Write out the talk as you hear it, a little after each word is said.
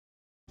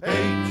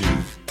Hey,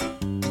 juice,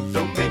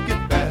 don't make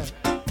it bad.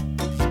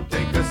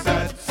 Take a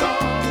sad song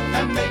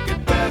and make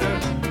it better.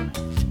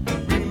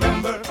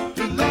 Remember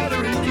to let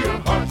her into your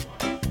heart.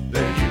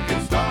 Then you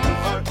can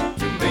start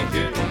to make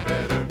it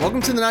better.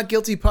 Welcome to the Not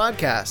Guilty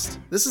Podcast.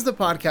 This is the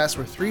podcast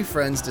where three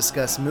friends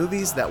discuss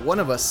movies that one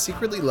of us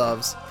secretly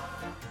loves,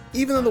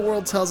 even though the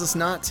world tells us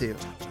not to.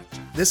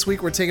 This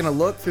week we're taking a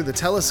look through the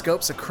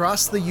telescopes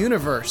across the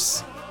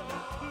universe,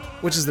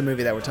 which is the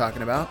movie that we're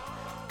talking about.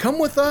 Come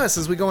with us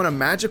as we go on a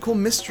magical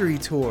mystery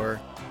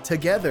tour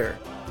together.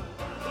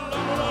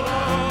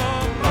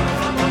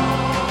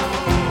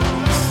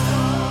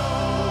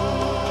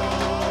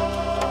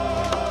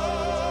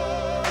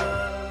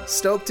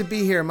 Stoked to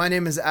be here. My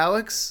name is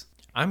Alex.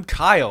 I'm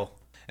Kyle.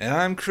 And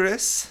I'm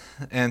Chris,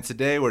 and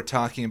today we're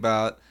talking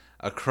about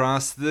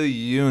Across the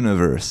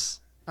Universe.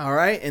 All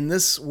right, and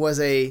this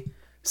was a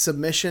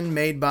submission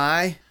made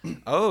by...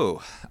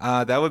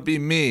 That would be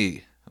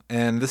me.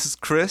 And this is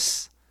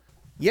Chris.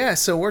 Yeah,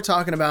 so we're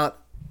talking about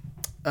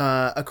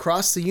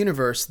Across the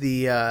Universe,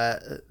 the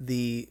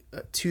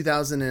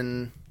 2000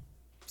 and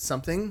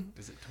something?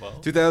 Is it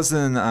 12?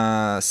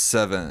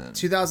 2007.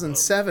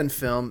 2007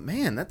 film.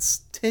 Man, that's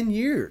 10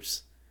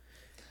 years.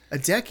 A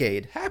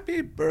decade. Happy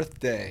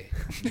birthday,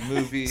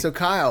 movie. So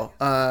Kyle,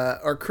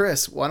 or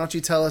Chris, why don't you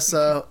tell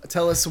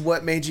us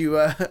what made you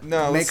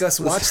make us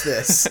watch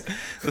this?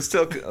 Let's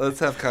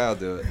have Kyle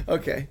do it.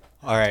 Okay.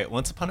 All right.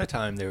 Once upon a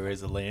time, there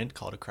was a land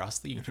called Across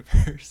the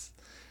Universe.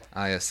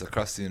 Ah, yes,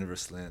 Across the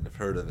Universe land. I've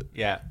heard of it.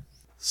 Yeah.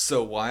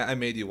 So why I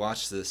made you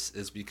watch this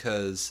is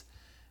because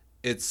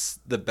it's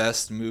the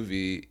best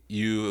movie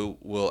you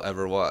will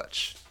ever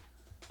watch.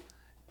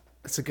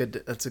 That's a good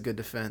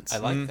defense. I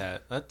like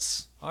that.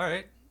 That's all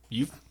right.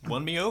 You've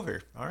won me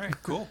over. All right.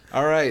 Cool.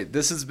 All right,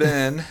 this has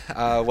been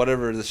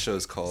whatever this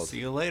show's called. See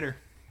you later.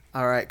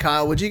 All right,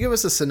 Kyle, would you give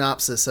us a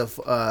synopsis of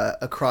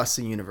Across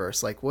the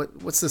Universe? Like,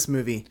 what's this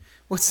movie?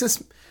 What's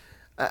this?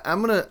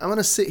 I'm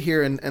gonna sit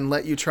here and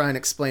let you try and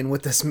explain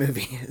what this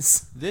movie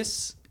is.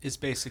 This is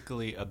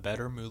basically a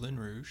better Moulin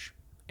Rouge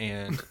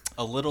and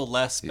a little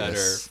less better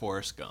Yes.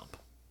 Forrest Gump.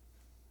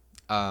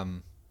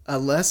 A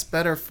less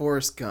better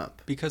Forrest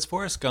Gump. Because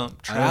Forrest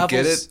Gump I travels. don't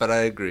get it, but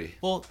I agree.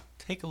 Well,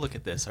 take a look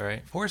at this, all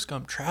right? Forrest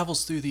Gump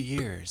travels through the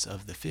years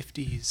of the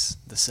 50s,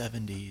 the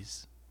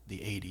 70s, the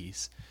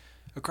 80s.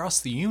 Across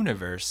the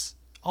Universe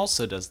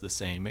also does the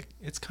same.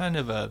 It's kind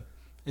of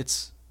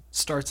it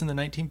starts in the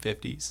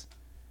 1950s.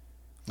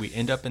 We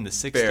end up in the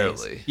 60s.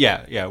 Barely.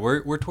 Yeah,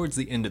 we're towards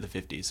the end of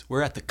the 50s.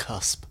 We're at the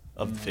cusp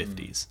of the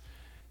 50s.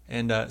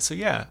 And so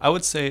yeah, I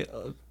would say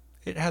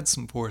it had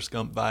some Forrest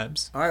Gump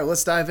vibes. All right,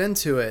 let's dive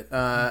into it.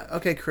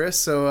 Okay, Chris.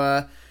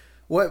 So,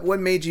 what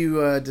made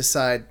you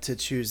decide to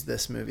choose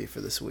this movie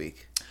for this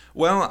week?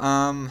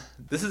 Well,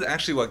 this is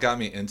actually what got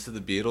me into the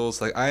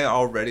Beatles. Like, I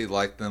already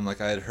liked them. Like,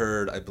 I had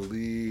heard, I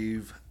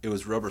believe it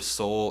was Rubber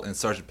Soul and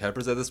Sgt.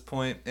 Pepper's at this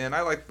point, and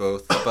I liked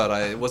both, but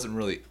I wasn't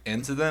really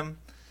into them.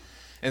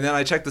 And then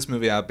I checked this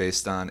movie out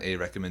based on a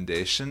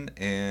recommendation,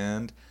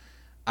 and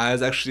I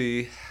was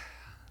actually,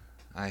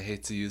 I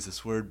hate to use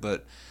this word,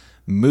 but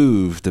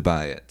moved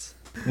by it.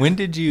 When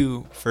did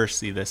you first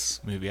see this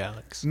movie,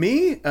 Alex?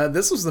 Me?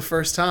 This was the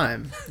first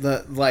time.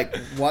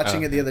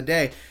 Watching it the other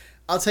day.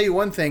 I'll tell you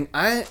one thing.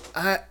 I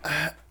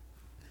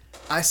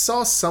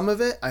saw some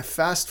of it. I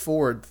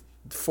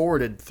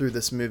forwarded through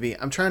this movie.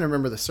 I'm trying to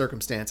remember the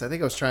circumstance. I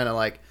think I was trying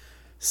to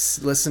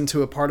listen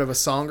to a part of a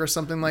song or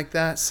something like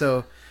that.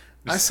 So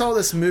I saw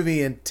this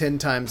movie in 10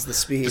 times the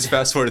speed. Just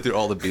fast forwarded through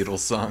all the Beatles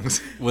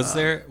songs. Was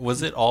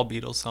it all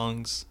Beatles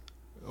songs,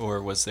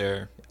 or was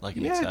there like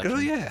an Yeah, exception?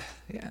 girl, yeah.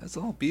 Yeah, it's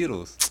all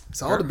Beatles.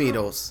 It's all the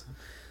Beatles.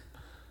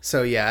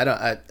 So yeah,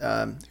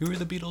 Who are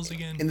the Beatles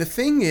again? and the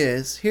thing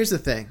is, here's the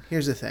thing.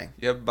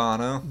 Yeah,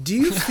 Bono. Do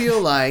you feel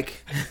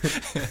like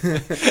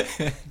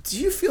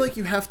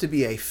you have to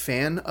be a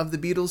fan of the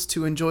Beatles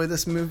to enjoy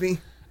this movie?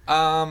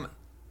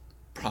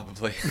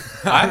 Probably.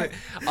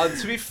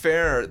 To be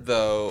fair,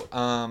 though,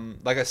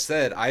 like I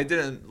said, I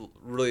didn't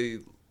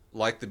really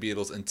like the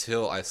Beatles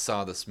until I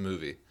saw this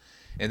movie.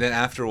 And then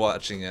after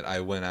watching it,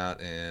 I went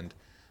out and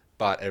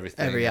bought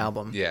everything. Every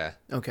album. Yeah.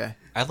 Okay.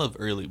 I love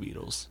early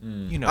Beatles.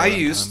 You know, I what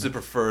I'm used to talking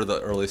prefer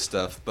the early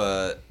stuff,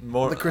 but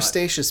more... The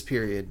Cretaceous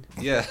period.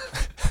 Yeah.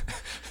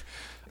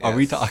 Are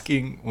we Yes.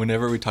 talking,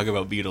 whenever we talk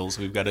about Beatles,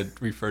 we've got to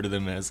refer to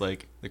them as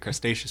like the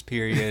Cretaceous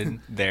period.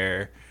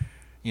 They're,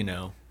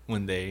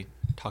 when they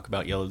talk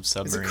about yellow Is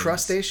submarines. it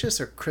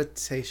Crustaceous or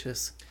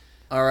Cretaceous?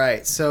 All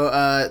right. So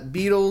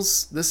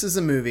Beatles, this is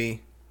a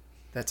movie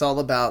that's all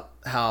about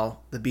how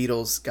the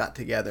Beatles got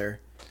together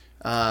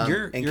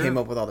and came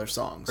up with all their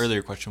songs.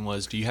 Earlier question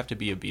was, do you have to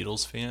be a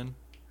Beatles fan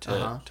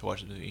to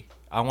watch the movie?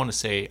 I want to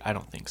say I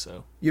don't think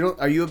so.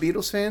 Are you a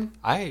Beatles fan?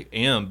 I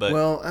am, but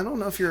Well, I don't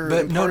know if you're no.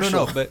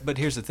 impartial. But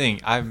here's the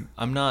thing. I'm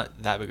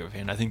not that big of a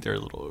fan. I think they're a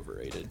little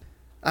overrated.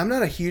 I'm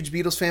not a huge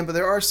Beatles fan, but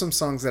there are some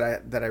songs that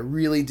I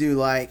really do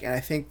like, and I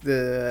think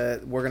we're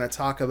gonna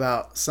talk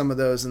about some of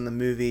those in the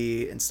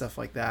movie and stuff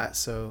like that.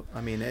 So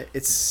I mean,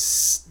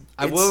 it's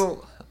I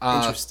will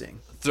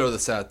interesting. throw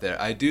this out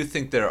there. I do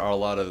think there are a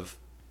lot of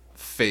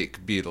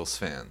fake Beatles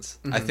fans.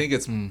 I think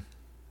it's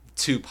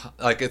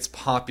it's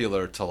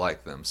popular to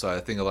like them. So I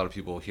think a lot of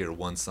people hear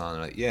one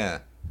song and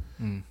they're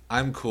like,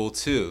 I'm cool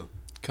too.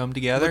 Come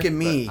together. Look at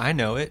me. I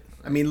know it.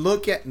 I mean,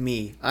 look at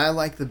me. I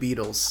like the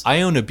Beatles.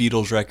 I own a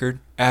Beatles record,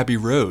 Abbey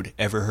Road.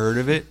 Ever heard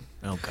of it?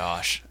 Oh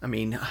gosh. I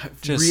mean,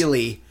 Just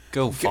really.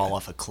 Go fall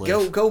off a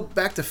cliff. Go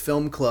back to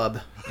film club.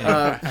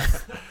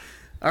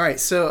 All right,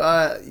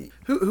 so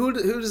who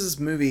does this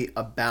movie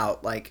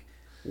about? Like,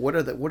 what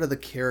are the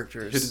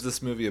characters? Who is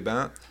this movie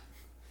about?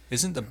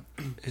 His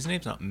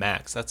name's not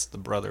Max. That's the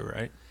brother,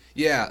 right?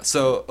 Yeah.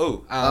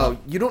 So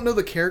you don't know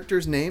the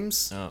characters'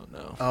 names? Oh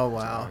no. Oh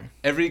wow.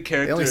 every They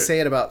character only say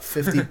it about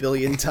 50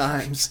 billion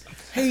times.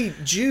 Hey,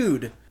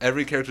 Jude.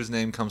 every character's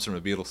name comes from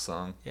a Beatles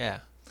song. Yeah.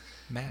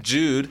 Max.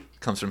 Jude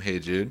comes from Hey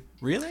Jude.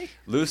 Really?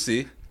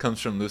 Lucy comes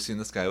from Lucy in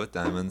the Sky with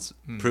Diamonds.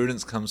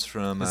 Prudence comes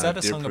from Is that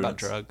a Dear song about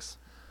Prudence.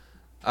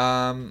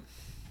 drugs?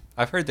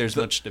 I've heard there's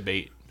much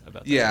debate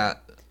about that. Yeah,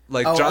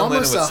 like Oh, John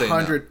Lennon almost would say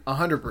no.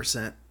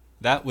 100%.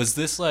 That was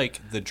this like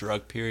the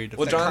drug period of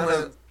Well, that John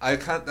kind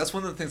Lennon, that's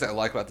one of the things I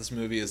like about this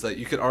movie is that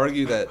you could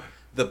argue that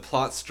the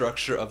plot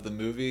structure of the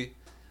movie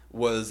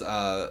was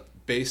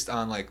based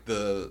on like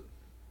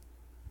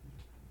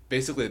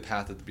basically the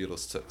path that the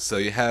Beatles took. So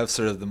you have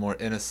sort of the more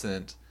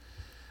innocent,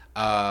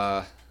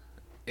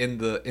 in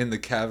the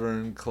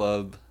Cavern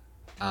Club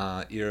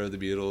era of the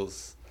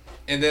Beatles,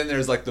 and then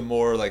there's like the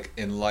more like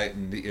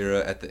enlightened era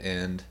at the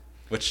end,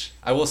 which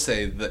I will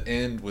say the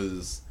end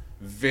was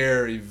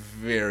very,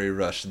 very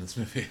rushed in this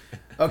movie.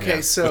 Okay,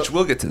 Yeah. so Which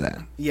we'll get to that.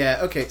 yeah,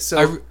 okay,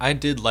 so I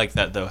did like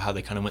that though, how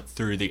they kind of went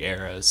through the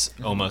eras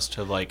almost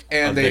to like.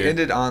 And of they their-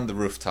 ended on the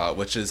rooftop,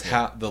 which is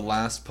how the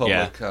last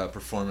public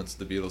performance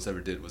the Beatles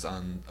ever did was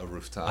on a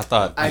rooftop. I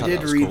thought I did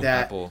that was read cool.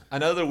 that. Apple.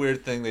 Another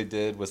weird thing they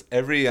did was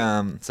every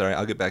sorry,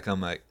 I'll get back on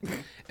mic.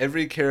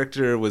 Every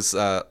character was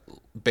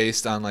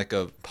based on like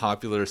a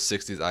popular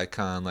 '60s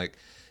icon. Like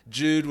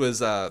Jude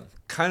was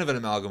kind of an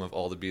amalgam of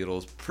all the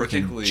Beatles,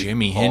 particularly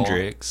Jimi Paul.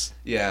 Hendrix.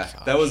 Yeah,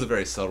 that was a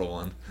very subtle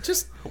one.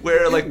 just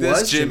Where it like this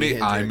was Jimmy,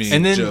 Jimi I Hendrix. mean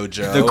And then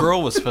JoJo. the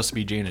girl was supposed to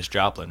be Janis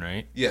Joplin,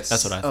 right? Yes.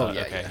 That's what I Oh, thought.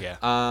 yeah, Okay, yeah.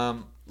 yeah.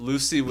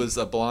 Lucy was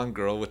a blonde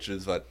girl, which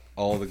is what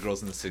all the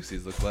girls in the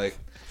 60s looked like.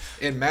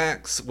 And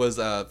Max was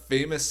a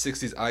famous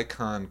 60s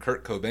icon,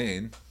 Kurt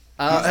Cobain.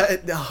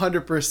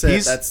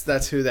 100%.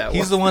 That's who that was.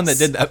 He's the one that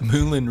did that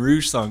Moulin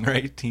Rouge song,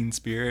 right? Teen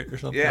Spirit or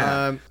something.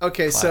 Yeah.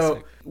 Okay, so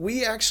Classic.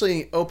 we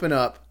actually open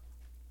up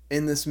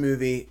in this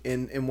movie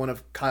in one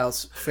of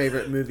Kyle's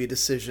favorite movie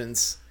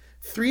decisions,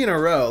 3 in a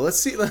row. Let's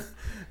see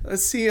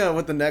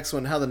what the next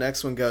one, how the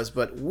next one goes.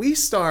 But we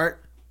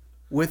start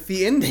with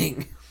the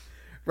ending,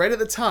 right at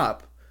the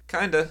top.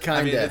 Kinda.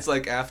 I mean, Kinda. it's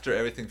like after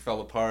everything fell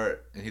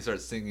apart and he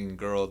starts singing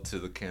 "Girl" to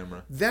the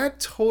camera. That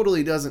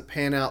totally doesn't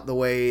pan out the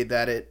way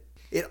that it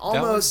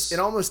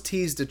almost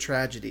teased a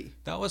tragedy.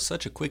 That was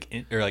such a quick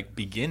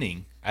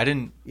beginning.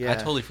 I Yeah.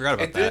 totally forgot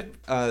about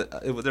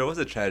that. There was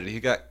a tragedy. He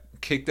got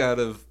kicked out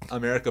of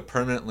America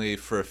permanently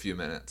for a few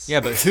minutes.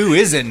 Yeah, but who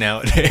isn't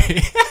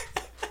nowadays?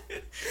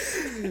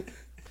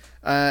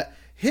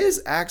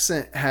 His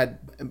accent had,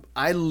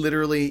 I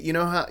literally, you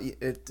know how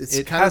it's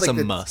It kind has of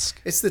like a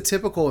musk. It's the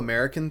typical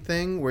American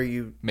thing where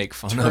you Make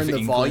fun turn of the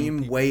England volume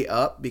people. way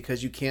up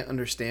because you can't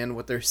understand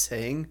what they're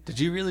saying. Did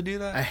you really do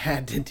that? I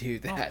had to do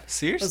that. I was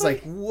seriously?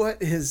 like,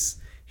 what is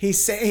he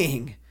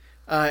saying?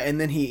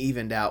 And then he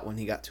evened out when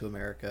he got to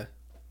America.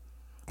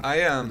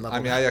 I level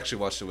mean, I actually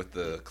watched it with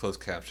the closed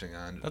captioning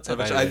on. That's which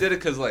what I I did it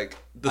because like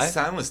the I-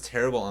 sound was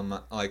terrible on my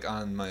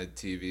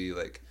TV.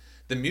 Like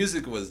the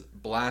music was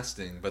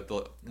blasting, but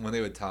when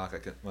they would talk, I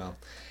could. Well,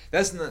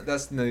 that's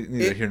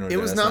neither here nor there.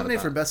 It was That's not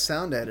nominated for about- best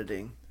sound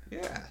editing.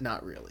 Yeah,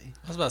 Not really.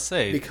 I was about to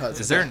say, Because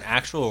is of there that. an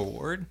actual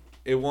award?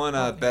 it won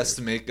best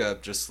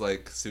makeup, just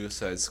like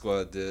Suicide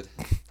Squad did.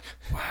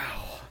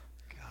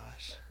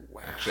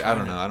 Actually, I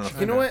don't know.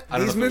 You know what? I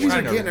don't These know if it movies won.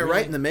 are getting it right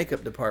really- in the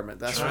makeup department.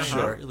 That's for Trying to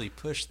sure. really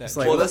push that. It's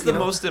like, Well, that's you the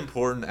know- most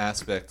important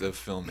aspect of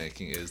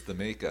filmmaking is the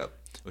makeup,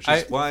 which I-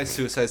 is why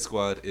Suicide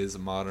Squad is a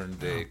modern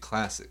day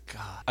classic.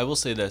 I will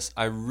say this: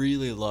 I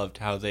really loved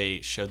how they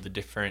showed the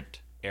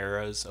different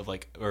eras of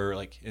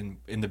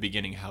in the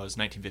beginning, how it was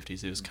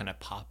 1950s. It was kind of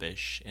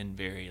popish and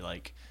very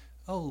like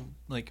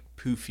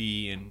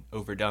poofy and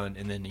overdone,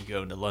 and then you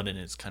go into London,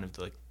 and it's kind of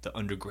like the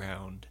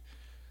underground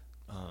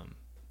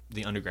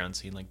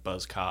scene, like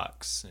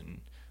Buzzcocks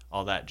and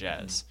all that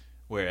jazz.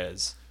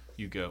 Whereas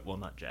you go, well,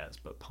 not jazz,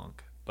 but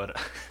punk, but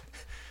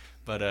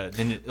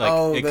then it,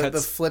 like it the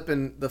cuts.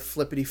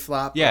 flippity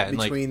flop Yeah, and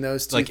between like,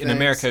 those two like things. in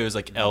America it was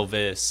like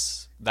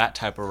Elvis, that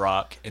type of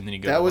rock, and then you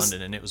go That to was-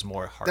 London and it was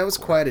more hardcore. That was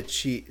quite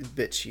a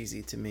bit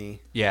cheesy to me.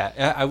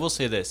 Yeah, I will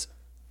say this: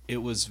 it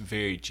was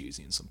very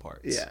cheesy in some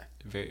parts. Yeah.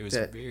 it was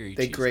That very.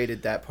 they cheesy.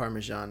 grated that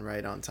Parmesan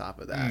right on top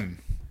of that.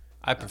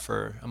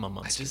 I'm a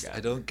monster guy. I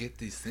don't get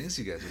these things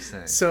you guys are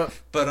saying. So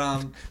But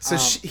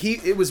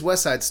it was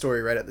West Side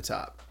Story right at the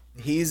top.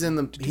 He's in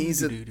the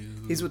he's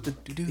with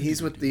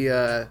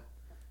the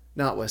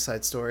not West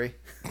Side Story.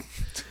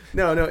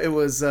 no, it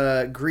was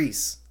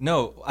Grease.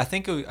 No, I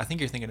think you're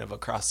thinking of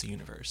Across the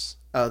Universe.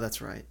 Oh,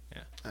 that's right.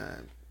 Yeah.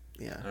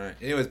 Yeah. All right.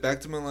 Anyways, back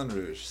to Moulin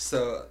Rouge.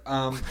 So,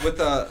 with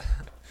the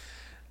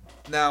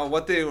now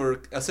what they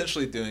were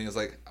essentially doing is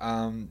like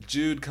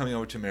Jude coming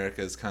over to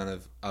America is kind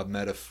of a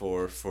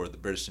metaphor for the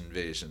British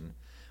invasion,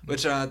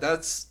 which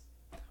that's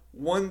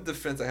one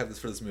defense I have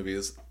for this movie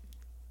is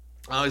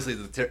obviously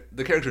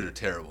the characters are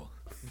terrible.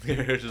 The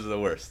characters are the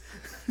worst.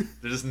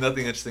 There's just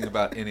nothing interesting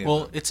about any of them.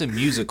 Well, it's a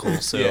musical,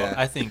 so Yeah.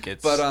 I think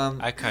it's. But,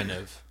 I kind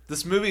of.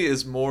 This movie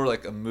is more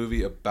like a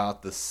movie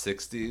about the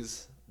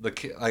 '60s.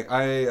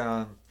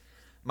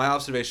 My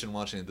observation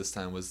watching it this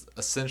time was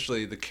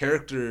essentially the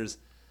characters.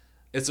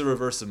 It's a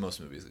reverse of most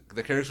movies.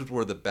 The characters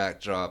were the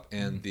backdrop,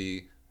 and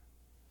the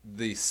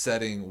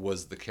setting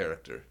was the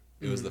character.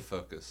 It was the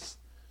focus.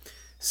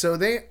 So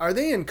are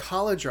they in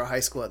college or high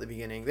school at the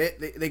beginning?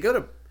 They go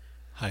to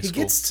High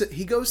school.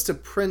 he goes to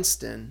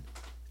Princeton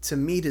to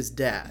meet his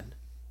dad.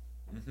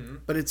 Mm-hmm.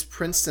 But it's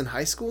Princeton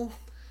High School?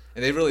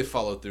 And they really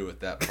followed through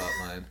with that plot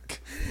line.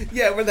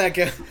 Yeah, where'd that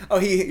go? Oh,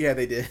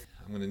 they did.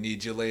 I'm gonna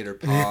need you later,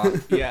 Pa.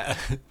 Yeah.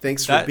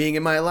 Thanks for That- being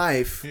in my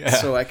life Yeah.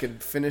 so I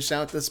could finish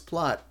out this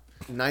plot.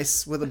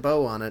 Nice with a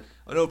bow on it.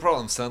 Oh, no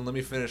problem, son. Let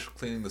me finish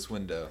cleaning this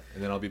window,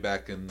 and then I'll be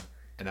back in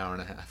an hour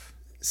and a half.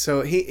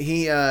 So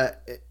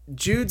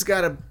Jude's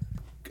got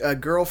a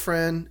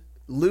girlfriend,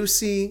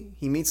 Lucy.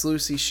 He meets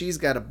Lucy. She's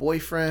got a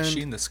boyfriend. Is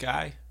she in the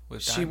sky?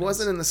 With She diamonds?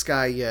 wasn't in the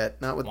sky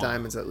yet, not with Wow.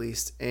 diamonds at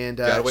least. And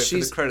Gotta wait for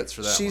she's the credits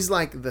for that She's one.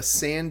 like the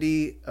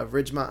Sandy of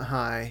Ridgemont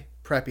High,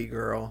 preppy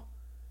girl,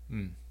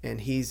 Mm.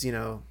 and he's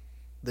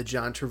the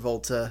John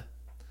Travolta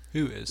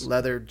Who is?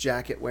 leather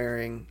jacket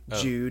wearing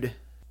Oh. Jude.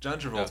 John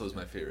Travolta was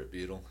my favorite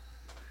Beatle.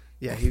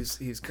 Yeah,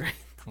 he's great.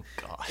 Oh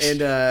gosh. And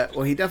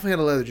well, he definitely had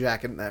a leather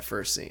jacket in that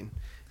first scene.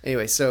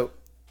 Anyway, so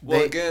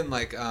Well, again,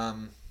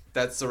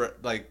 that's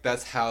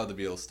that's how the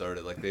Beatles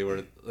started. They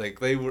were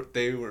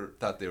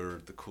thought they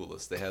were the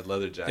coolest. They had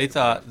leather jackets. they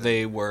thought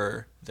they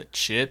were the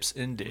chips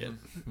and dip. You know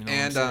what I'm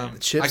And saying?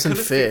 chips I and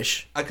couldn't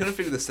fish. I couldn't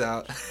figure this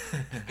out.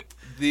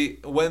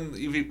 When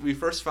we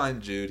first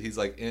find Jude, he's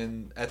at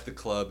the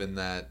club in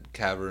that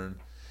cavern,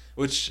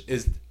 which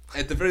is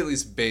at the very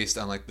least based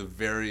on the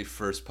very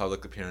first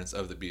public appearance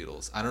of the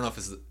Beatles. I don't know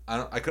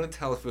if I couldn't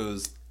tell if it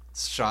was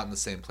shot in the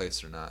same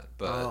place or not,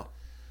 but Oh.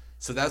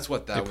 so that's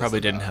what that they was. probably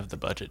didn't about. have the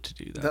budget to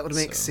do that. That would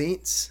make so.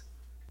 sense.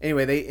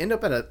 Anyway, they end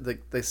up at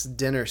this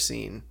dinner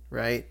scene,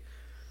 right?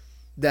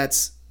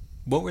 That's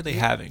What were they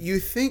having? you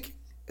think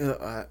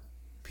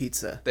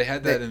pizza. They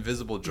had that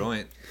invisible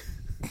joint.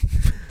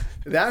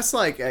 That's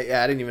I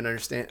didn't even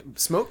understand.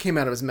 Smoke came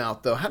out of his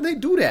mouth though. How'd they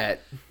do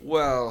that?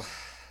 Well,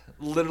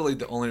 literally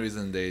the only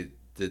reason they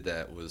did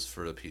that was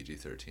for a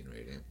PG-13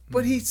 rating.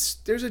 But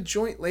there's a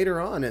joint later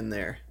on in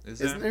there,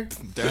 Is isn't there?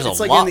 There's It's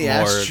a in lot the more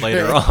ashtray.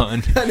 later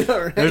on. I know,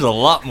 right? There's a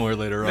lot more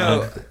later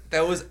No, on.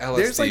 that was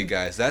There's, LSD,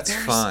 guys. That's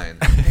there's- fine.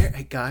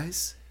 Hey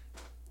guys,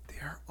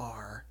 there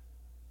are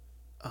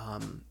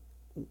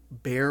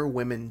bare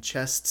women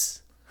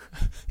chests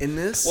in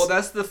this. Well,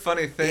 that's the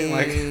funny thing.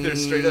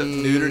 There's straight up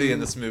nudity in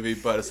this movie,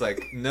 but it's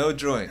no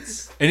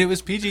joints. And it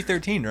was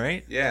PG-13,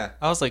 right? Yeah.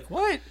 I was like,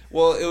 what?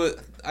 Well, it was.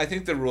 I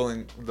think the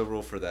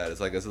rule for that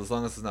is as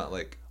long as it's not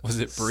Was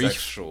it brief?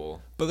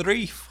 sexual.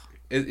 Brief.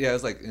 It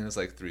was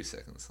 3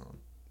 seconds long.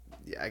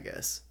 Yeah, I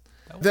guess.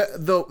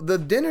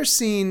 The dinner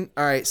scene.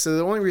 All right, so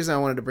the only reason I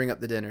wanted to bring up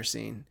the dinner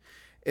scene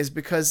is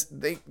because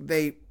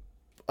they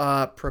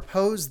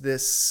propose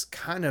this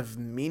kind of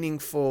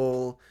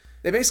meaningful.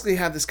 They basically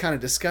have this kind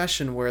of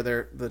discussion where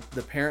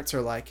the parents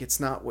are like, it's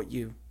not what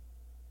you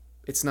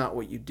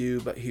do,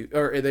 but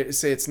or they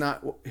say it's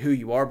not who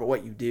you are, but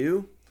what you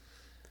do.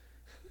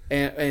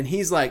 And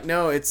he's like,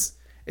 no, it's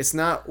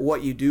not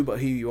what you do, but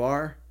who you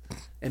are.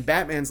 And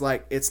Batman's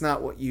like, it's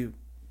not what you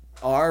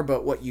are,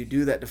 but what you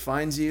do that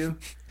defines you.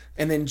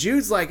 And then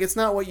Jude's like, it's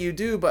not what you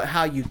do, but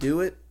how you do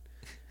it.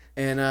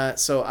 And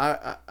so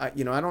I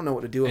don't know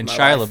what to do with And my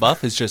Shia life.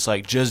 LaBeouf is just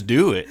like, just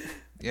do it.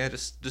 Yeah,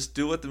 just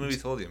do what the movie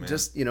told you, man.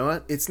 Just, you know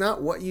what? It's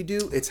not what you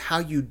do, it's how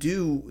you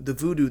do the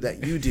voodoo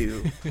that you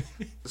do.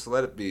 Just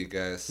let it be,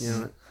 guys. You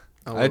know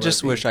what? I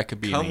just wish I could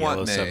be Come in a what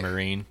yellow may.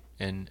 submarine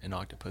in an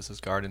octopus's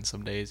garden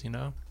some days, you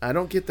know? I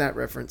don't get that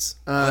reference.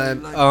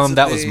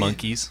 That was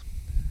monkeys.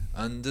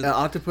 Under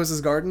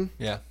Octopus's Garden?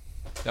 Yeah,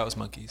 that was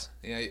monkeys.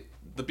 yeah,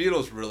 the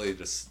Beatles really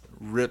just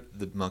ripped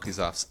the monkeys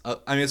off.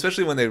 I mean,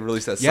 especially when they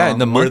released that song. Yeah, and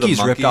the We're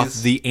monkeys ripped off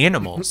Monkeys. the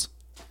animals.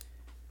 I'm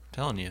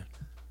telling you,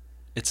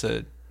 it's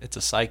a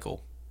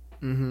cycle.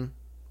 Mm-hmm.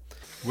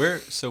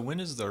 When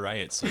is the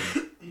riot scene?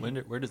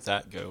 Where does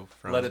that go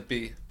from? Let it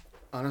be.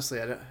 Honestly,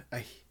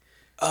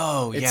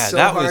 Oh it's yeah, so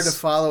that hard was to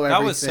follow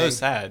that was so everything.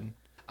 sad.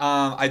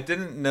 I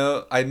didn't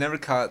know. I never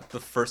caught the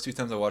first 2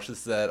 times I watched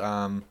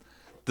that.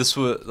 This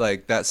was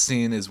that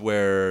scene is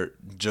where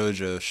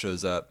Jojo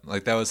shows up.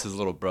 That was his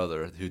little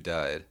brother who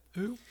died.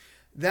 Who?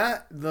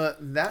 that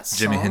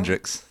song, Jimi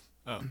Hendrix.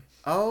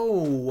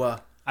 Oh,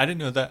 I didn't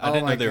know that. I Oh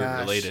didn't my know they were gosh.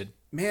 related.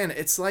 man,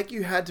 it's like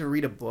you had to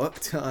read a book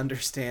to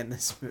understand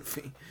this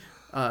movie.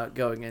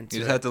 Going into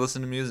You it. just have to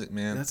listen to music,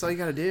 man. That's all you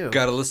got to do.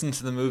 Got to listen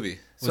to the movie.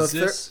 So Was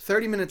this-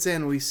 30 minutes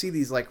in, we see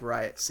these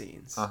riot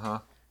scenes, Uh huh.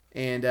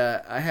 and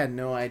I had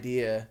no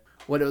idea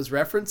what it was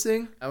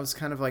referencing, I was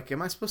kind of like,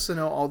 am I supposed to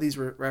know all these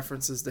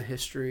references to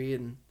history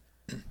and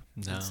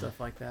No. stuff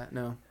like that?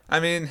 No. I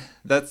mean,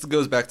 that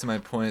goes back to my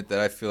point that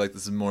I feel like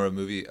this is more a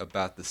movie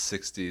about the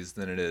 60s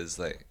than it is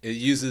like it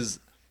uses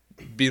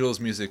Beatles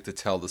music to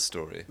tell the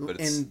story, but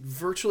it's And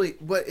virtually,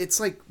 but it's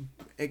like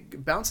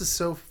it bounces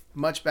so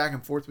much back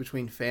and forth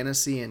between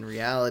fantasy and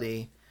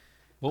reality.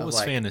 What of, was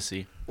like-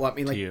 fantasy? Well, I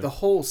mean, To like you. the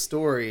whole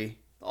story,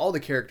 all the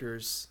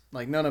characters,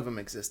 like none of them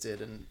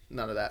existed and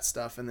none of that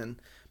stuff. And then,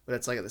 but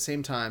it's like at the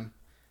same time,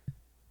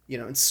 you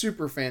know, it's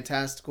super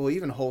fantastical,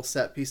 even whole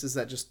set pieces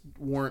that just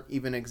weren't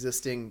even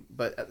existing.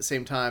 But at the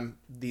same time,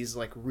 these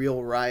like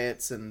real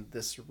riots and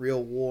this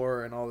real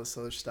war and all this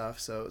other stuff.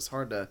 So it's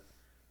hard to.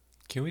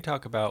 Can we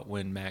talk about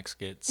when Max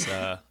gets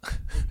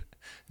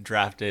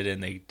drafted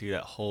and they do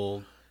that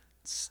whole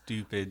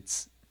stupid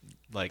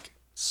like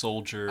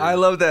soldier? I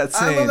love that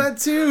scene. I love that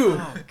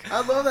too.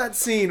 I love that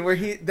scene where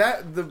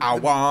I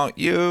want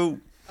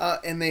you.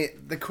 and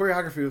the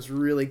choreography was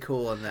really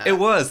cool in that. It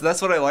was.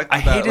 That's what I liked I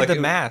about hated like, the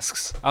it-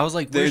 masks. I was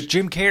like, "Where's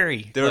Jim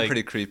Carrey?" They were Like,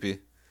 pretty creepy.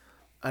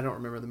 I don't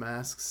remember the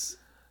masks.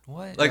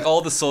 What? Like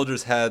all the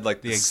soldiers had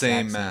like the exact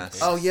same same mask.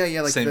 face. Oh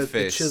yeah, like Same the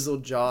face.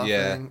 chiseled jaw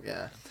Yeah. thing.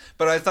 Yeah.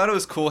 But I thought it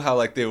was cool how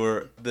like it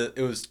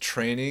was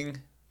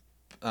training.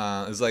 It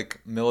was like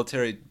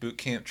military boot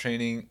camp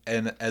training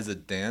and as a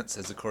dance,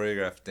 as a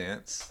choreographed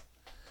dance.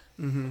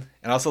 Mm-hmm.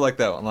 And I also like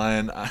that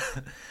line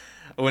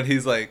when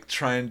he's like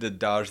trying to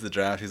dodge the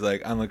draft. He's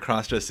like, "I'm a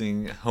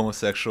cross-dressing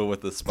homosexual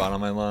with a spot on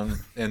my lung,"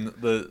 and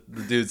the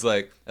dude's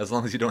like, "As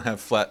long as you don't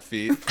have flat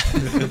feet,"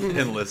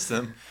 enlists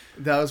him.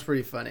 That was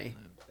pretty funny.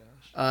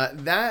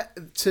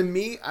 That to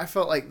me, I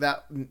felt like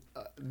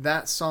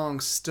that song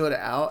stood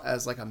out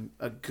as like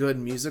a good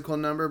musical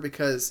number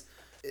because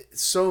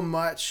so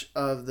much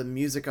of the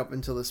music up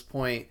until this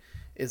point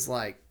is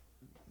like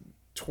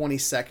 20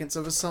 seconds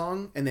of a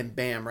song and then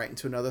bam, right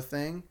into another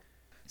thing.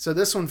 So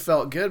this one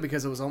felt good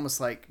because it was almost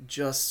like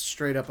just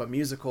straight up a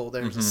musical.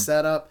 There's a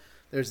setup,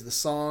 there's the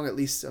song, at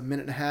least a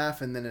minute and a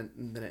half, and then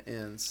it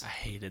ends. I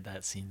hated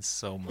that scene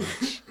so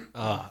much.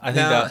 Now-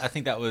 I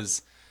think that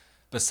was,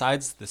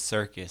 besides the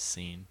circus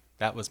scene,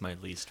 that was my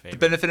least favorite.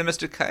 Benefit of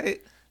Mr.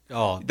 Kite.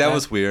 Oh, That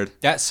was weird.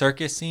 that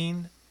circus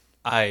scene.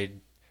 I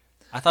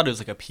thought it was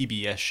like a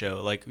PBS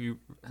show. Like,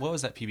 what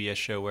was that PBS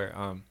show where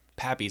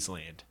Pappy's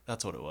Land?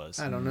 That's what it was.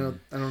 I don't know.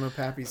 I don't know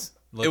Pappy's.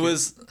 Look, It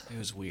was it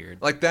was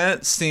weird. like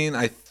that scene.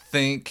 I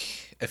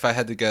think, if I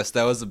had to guess,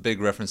 that was a big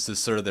reference to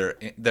sort of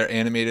their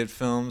animated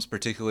films,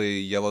 particularly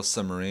Yellow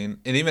Submarine,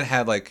 and even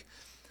had like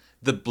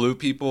the blue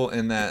people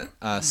in that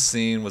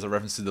scene was a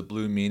reference to the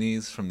Blue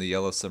Meanies from the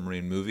Yellow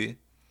Submarine movie.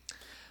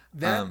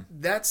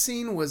 That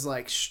scene was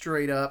like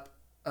straight up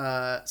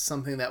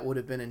something that would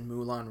have been in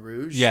Moulin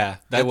Rouge. Yeah,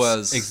 that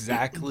was-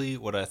 exactly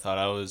what I thought.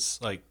 I was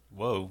like,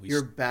 "Whoa, we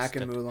You're back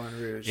in stepped- Moulin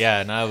Rouge. Yeah,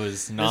 and I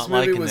was not This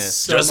movie liking was this.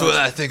 so Just when much-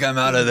 I think I'm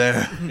out of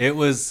there. It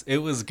was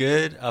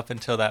good up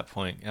until that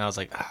point, and I was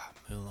like,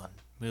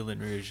 Moulin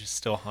Rouge just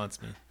still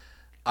haunts me.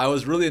 I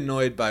was really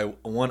annoyed by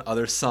one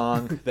other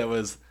song that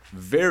was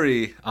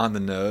very on the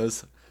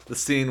nose. The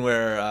scene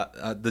where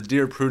the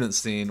Dear Prudence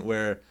scene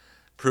where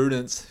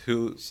Prudence,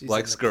 who She's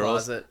likes in the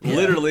girls, closet. Yeah.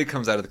 literally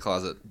comes out of the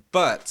closet.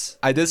 But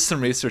I did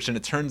some research and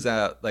it turns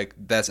out like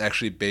that's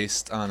actually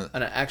based on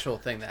An actual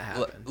thing that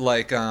happened.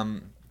 like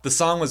the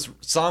song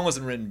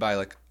wasn't written by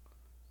like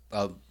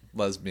a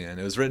lesbian.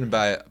 It was written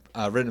by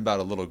written about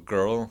a little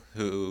girl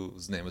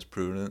whose name was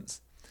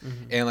Prudence.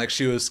 And like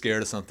she was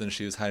scared of something,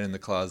 she was hiding in the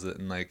closet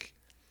and like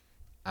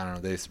I don't know,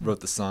 they wrote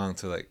the song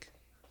to like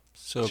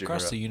So Cheer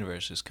Across her the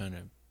Universe just kind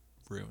of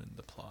ruined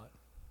the plot,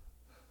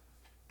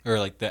 or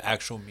like the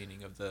actual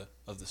meaning of the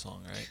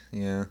song, right?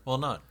 yeah. Well,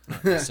 not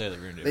necessarily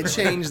ruined it. They but,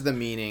 like, changed the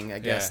meaning, I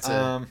guess.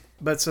 Yeah. To,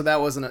 but so that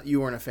wasn't.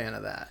 You weren't a fan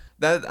of that.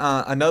 That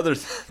another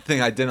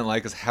thing I didn't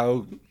like is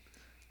how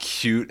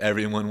cute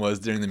everyone was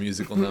during the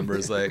musical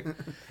numbers. Like, and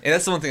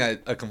that's the one thing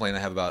a complaint I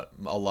have about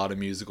a lot of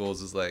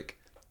musicals is like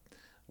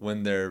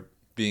when they're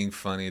being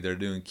funny, they're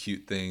doing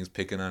cute things,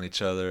 picking on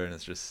each other, and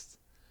it's just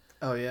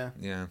Oh yeah.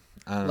 yeah.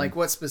 Like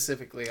what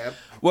specifically?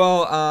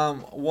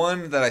 Well,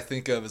 one that I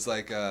think of is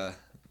like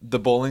the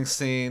bowling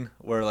scene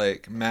where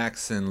like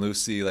Max and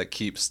Lucy like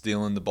keep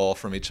stealing the ball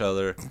from each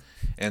other,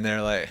 and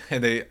they're like,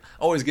 and they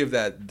always give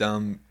that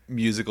dumb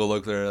musical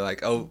look. They're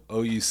like, oh,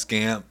 you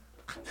scamp.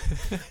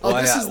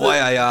 Why, this is why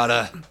I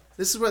oughta?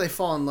 This is where they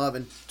fall in love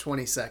in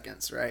 20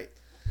 seconds, right?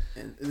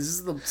 And this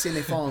is the scene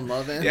they fall in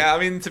love in. Yeah, I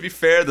mean, to be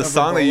fair, the Of the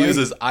song they bowling? use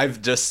is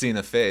 "I've Just Seen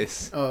a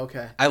Face." Oh,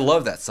 okay. I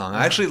love that song.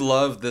 I actually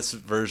love this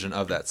version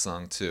of that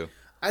song too.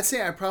 I'd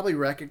say I probably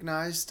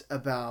recognized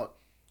about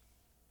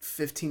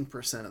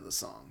 15% of the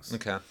songs.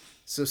 Okay.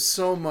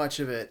 So much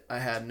of it I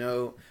had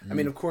no. I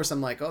mean, of course,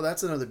 I'm like, oh,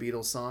 that's another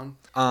Beatles song.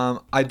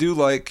 I do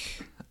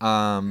like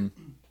the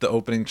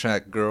opening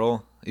track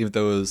 "Girl," even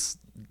though it was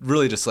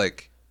really just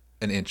like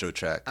an intro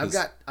track. 'cause-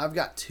 I've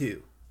got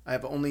two.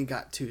 I've only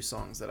got two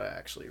songs that I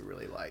actually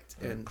really liked,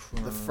 and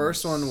the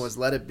first one was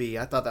 "Let It Be."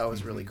 I thought that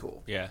was really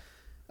cool. Yeah.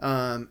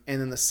 And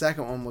then the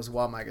second one was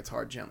 "While My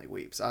Guitar Gently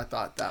Weeps." I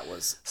thought that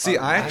was See,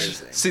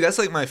 amazing. that's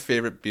like my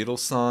favorite Beatles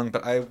song,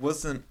 but I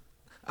wasn't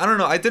I don't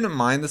know. I didn't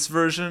mind this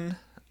version.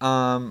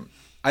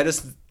 I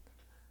just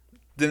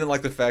didn't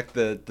like the fact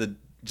that the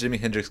Jimi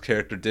Hendrix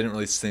character didn't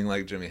really sing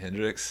like Jimi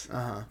Hendrix.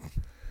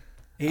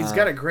 He's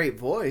got a great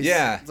voice.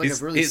 Yeah, it's like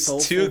he's- a really he's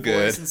soulful too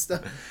good. voice and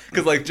stuff.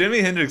 Because like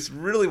Jimi Hendrix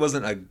really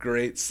wasn't a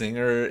great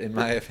singer in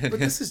my opinion. But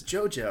this is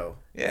JoJo.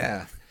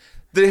 Yeah,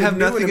 they have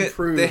new and nothing.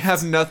 improved. They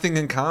have nothing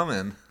in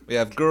common. We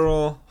have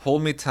 "Girl,"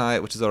 "Hold Me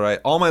Tight," which is all right.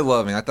 "All My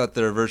Loving," I thought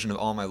their version of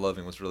 "All My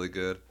Loving" was really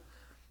good.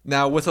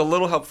 Now, with a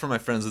little help from my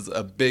friends, it's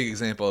a big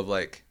example of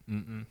like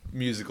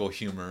musical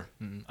humor.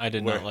 I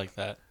did Where- not like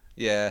that.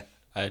 Yeah,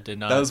 I did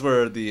not. that was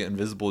where the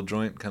invisible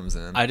joint comes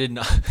in. I did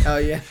not. Oh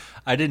yeah.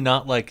 I did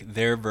not like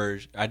their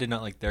version. I did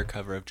not like their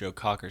cover of Joe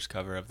Cocker's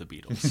cover of the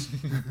Beatles.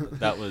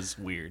 That was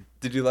weird.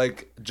 Did you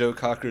like Joe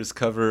Cocker's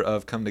cover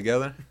of "Come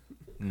Together"?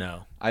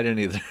 No. I didn't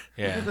either.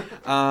 Yeah.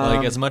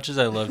 Like as much as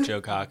I love Joe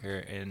Cocker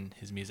and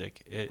his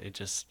music, it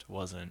just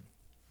wasn't.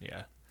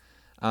 Yeah.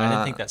 I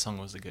didn't think that song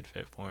was a good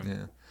fit for him.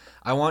 Yeah,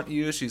 "I Want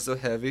You," "She's So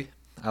Heavy."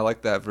 I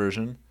like that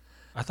version.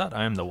 I thought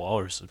 "I Am the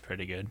Walrus" was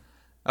pretty good.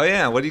 Oh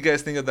yeah, what do you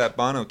guys think of that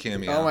Bono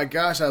cameo? Oh my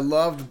gosh, I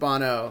loved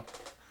Bono.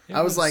 It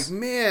I was like,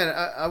 man,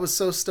 I was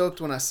so stoked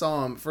when I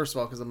saw him. First of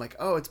all, because I'm like,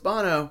 oh, it's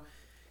Bono,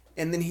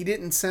 and then he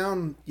didn't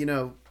sound,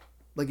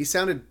 like he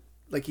sounded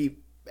like he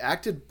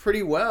acted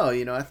pretty well.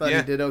 I thought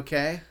Yeah. he did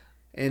okay,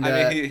 and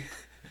I mean,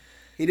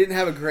 he didn't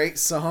have a great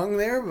song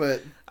there,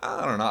 but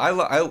I don't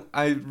know.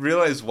 I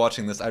realized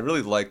watching this, I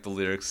really like the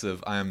lyrics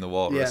of "I Am the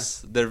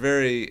Walrus." They're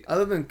very,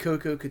 other than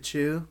Cuckoo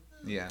Cachoo,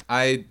 yeah.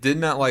 I did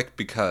not like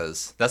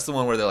 "Because." That's the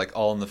one where they're like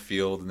all in the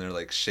field and they're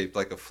like shaped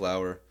like a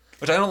flower,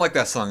 which I don't like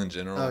that song in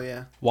general. oh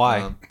yeah,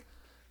 Why?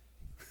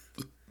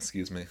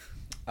 Excuse me.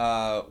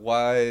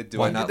 Why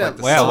do I did not that like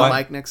the Yeah, song song? why-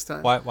 Mike next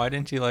time. Why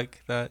didn't you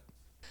like that?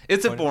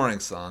 It's a boring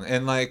song,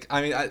 and like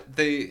I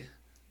mean,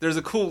 there's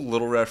a cool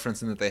little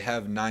reference in that they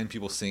have 9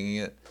 people singing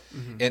it,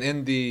 and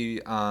in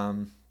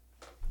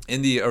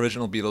the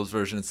original Beatles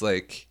version, it's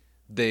like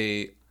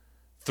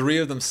 3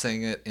 of them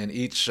sang it, and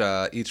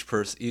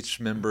each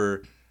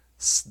member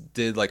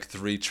did like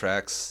 3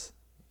 tracks,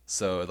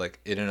 so like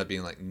it ended up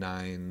being like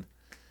 9.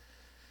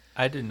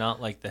 I did not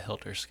like the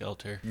Helter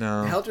Skelter.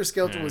 No, Helter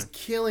Skelter was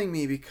killing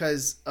me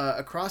because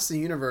Across the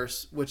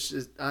Universe, which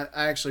is I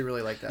actually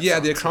really like that. yeah,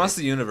 song the too. Across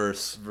the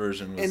Universe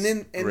version was and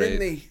then great.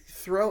 they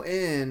throw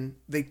in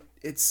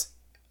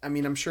I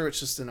mean, I'm sure it's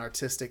just an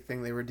artistic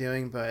thing they were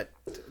doing, but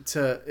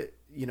to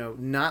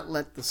not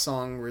let the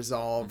song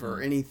resolve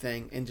or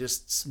anything and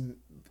just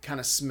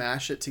kind of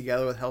smash it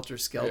together with Helter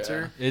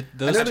Skelter. I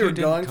Those know they two were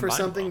didn't going for combine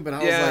something, well. but I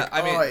was Yeah, like,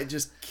 I mean- it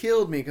just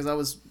killed me because I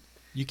was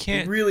You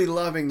can't. really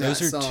loving that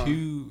Those are song.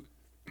 two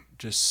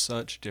just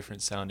such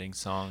different sounding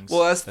songs.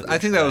 Well, that I they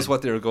think that was tried.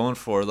 what they were going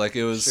for. Like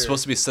it was Sure.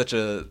 supposed to be such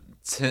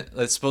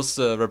it's supposed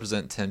to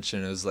represent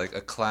tension. It was like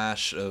a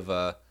clash of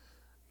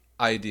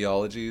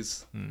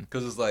ideologies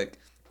because it's like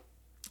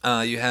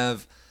you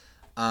have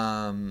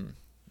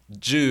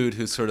Jude,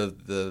 who's sort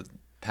of the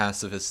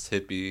pacifist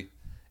hippie,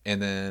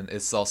 and then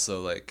it's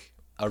also like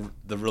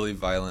the really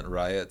violent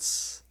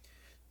riots.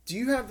 Do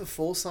you have the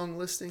full song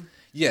listing?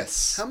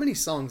 Yes. How many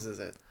songs is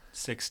it?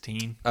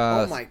 16.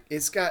 Oh my!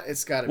 It's got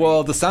to be.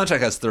 Well, the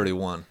soundtrack has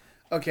 31.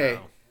 Okay,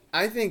 Wow.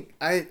 I think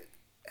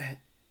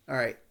all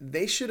right,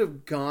 they should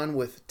have gone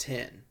with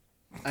 10.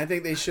 I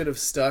think they should have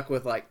stuck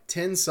with like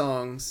 10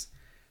 songs,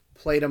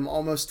 played them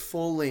almost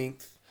full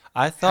length,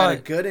 I had a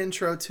thought good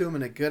intro to them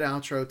and a good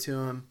outro to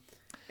them,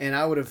 and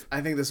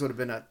I think this would have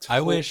been a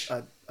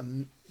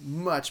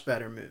much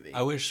better movie.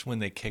 I wish when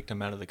they kicked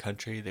him out of the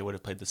country, they would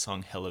have played the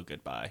song "Hello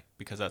Goodbye"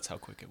 because that's how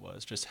quick it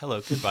was. Just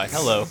 "Hello Goodbye,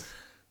 hello,"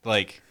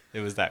 like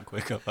it was that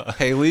quick of a.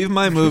 Hey, leave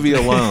my movie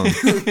alone.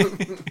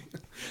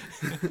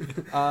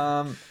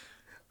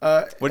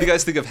 What do you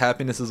guys think of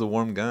 "Happiness Is a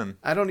Warm Gun"?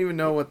 I don't even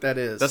know what that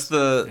is. That's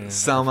the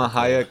Salma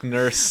Hayek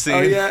nurse scene.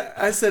 Oh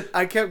yeah,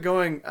 I kept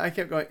going.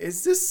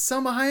 Is this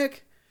Selma Hayek?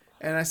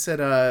 And I said,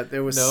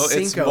 there was No,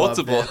 it's Cinco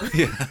multiple. of them.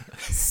 Yeah.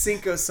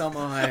 Cinco Selma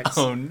Hayek.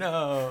 Oh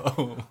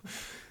no,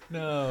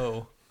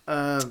 no.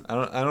 I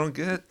don't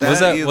get that. Was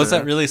that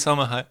either. really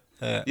Selma Hayek?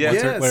 Yeah.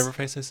 Yes. Whatever her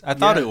face is. I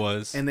thought Yeah. it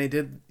was. And they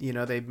did,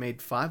 they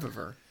made 5 of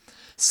her.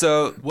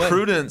 So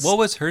Prudence? What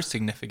was her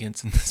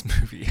significance in this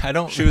movie? I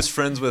don't. She was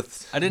friends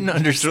with. I didn't Julie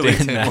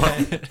understand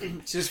Taymor.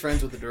 that. She's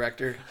friends with the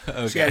director.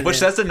 Okay. She had Which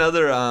an- that's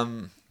another.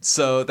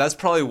 So that's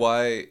probably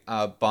why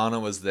Bono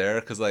was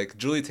there, because like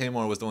Julie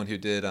Taymor was the one who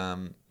did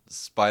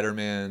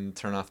Spider-Man: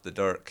 Turn Off the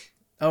Dark.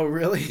 Oh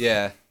really?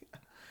 Yeah.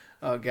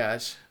 Oh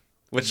gosh.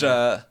 Which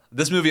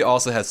this movie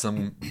also has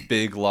some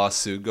big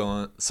lawsuit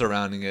going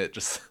surrounding it,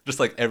 just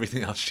like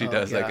everything else she Oh,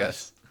 does, I gosh.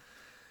 guess.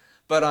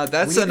 But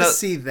that's We need another. to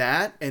see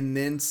that and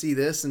then see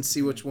this and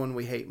see which one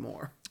we hate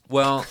more.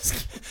 Well,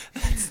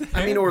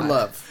 I mean, or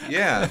love.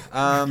 yeah.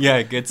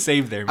 Yeah, good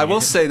save there. I will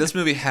man. say this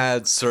movie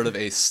had sort of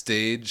a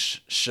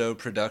stage show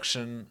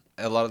production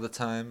a lot of the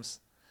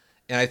times,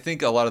 and I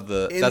think a lot of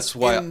the that's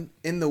why.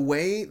 in the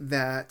way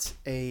that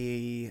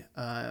a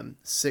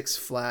Six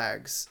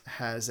Flags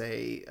has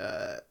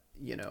a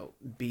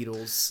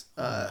Beatles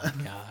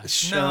Gosh,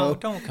 show. no,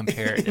 don't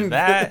compare it to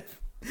that.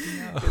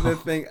 in the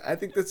thing. I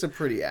think that's a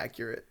pretty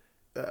accurate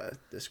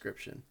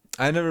description.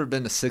 I've never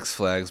been to Six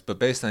Flags, but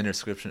based on your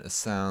description, it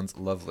sounds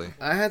lovely.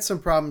 I had some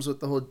problems with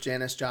the whole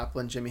Janis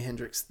Joplin, Jimi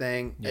Hendrix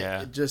thing.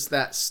 Yeah. Just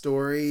that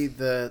story,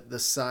 the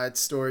side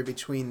story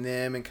between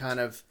them, and kind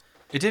of.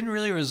 It didn't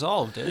really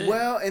resolve, did it?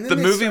 Well, and then The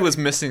they movie started- was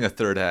missing a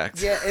third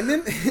act. Yeah, and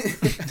then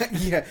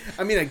yeah,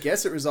 I mean, I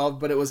guess it resolved,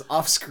 but it was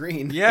off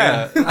screen.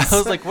 Yeah. I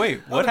was like,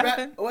 wait, what Oh,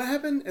 happened? What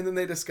happened? And then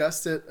they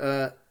discussed it.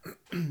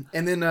 And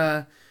then,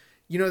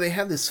 they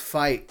have this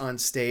fight on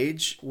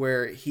stage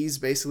where he's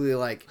basically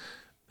like,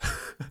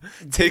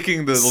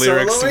 Taking the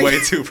lyrics Soloing? way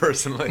too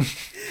personally.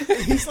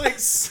 he's like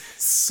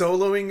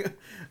soloing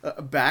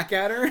back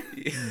at her.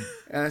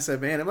 And I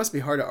said, man, it must be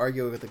hard to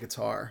argue with the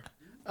guitar.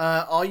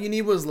 All you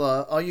need was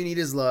love. All you need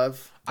is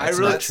love. I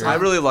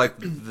really like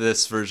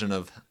this version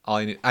of All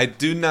You Need. I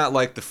do not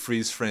like the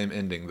freeze frame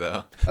ending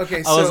though.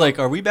 Okay, so I was like,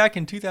 are we back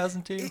in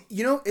 2002?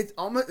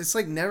 it's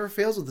like never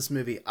fails with this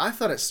movie. I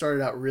thought it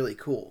started out really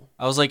cool.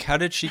 I was like, how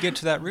did she get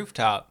to that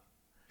rooftop?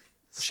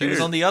 She was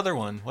on the other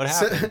one. What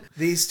So, happened?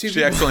 these two She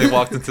people, accidentally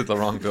walked into the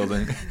wrong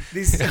building.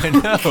 these, I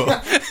know.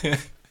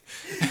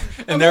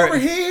 I'm over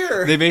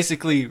here. They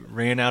basically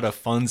ran out of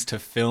funds to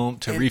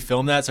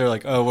refilm that, so they're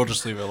like, oh, we'll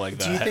just leave it like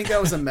that. Do you think that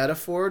was a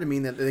metaphor to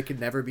mean that they could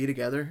never be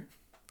together?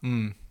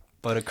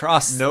 But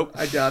across, Nope.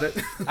 I doubt it.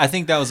 I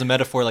think that was a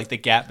metaphor. Like the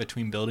gap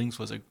between buildings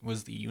was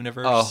the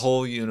universe. A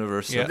whole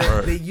universe Yeah. of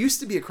art, They used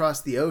to be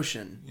across the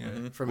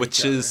ocean from which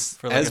each other. is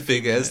For like as a few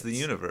big as the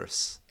minutes.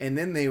 universe. And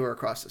then they were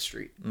across the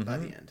street by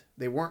the end.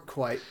 They weren't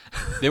quite.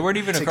 They weren't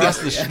even across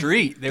the Together, yeah.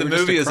 street. They The were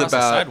just movie is across the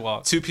about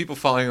sidewalk. two people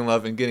falling in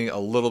love and getting a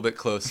little bit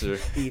closer.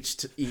 Each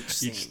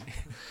scene.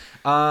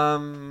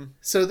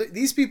 So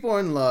these people are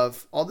in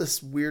love. All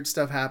this weird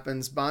stuff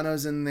happens.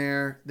 Bono's in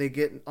there. They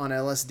get on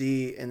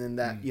LSD, and then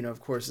that,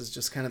 of course, is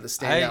just kind of the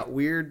standout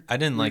weird. I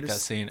didn't like that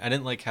weirdest- scene. I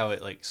didn't like how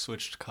it like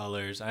switched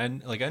colors. I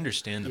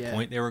understand the Yeah.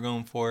 point they were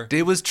going for.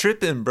 They was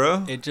tripping,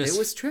 bro. It just It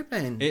was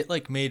tripping. it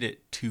like made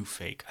it too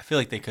fake. I feel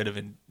like they could have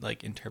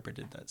like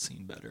interpreted that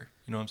scene better.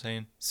 You know what I'm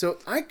saying? So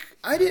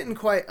I didn't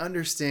quite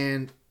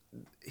understand.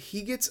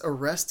 He gets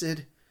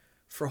arrested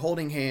for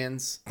holding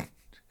hands.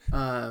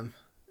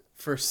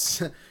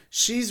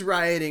 She's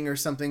rioting or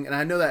something, and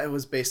I know that it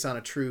was based on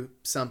a true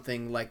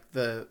something like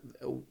the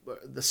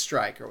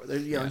strike, or they're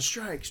yelling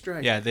strike.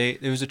 Yeah,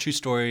 it was a true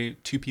story.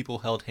 Two people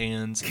held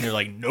hands, and they're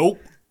like,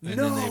 nope, and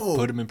then they No.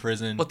 put him in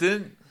prison.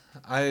 Well,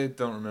 I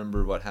don't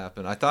remember what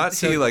happened. I thought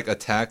So- he like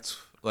attacked,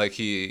 like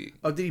he.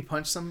 Oh, did he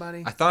punch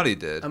somebody? I thought he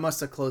did. I must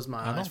have closed my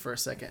eyes don't- for a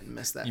second and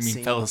missed that You mean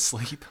scene. fell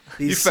asleep?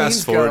 These You scenes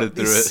fast-forwarded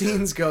through these it.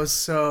 scenes go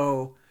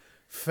so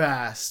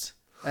fast.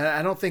 And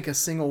I don't think a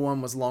single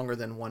one was longer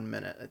than 1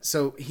 minute.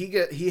 So he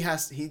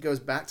goes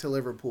back to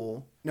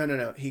Liverpool.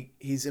 No.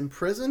 He's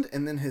imprisoned,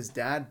 and then his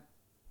dad.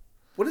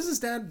 What does his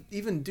dad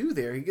even do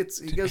there? He goes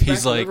back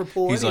He's to like,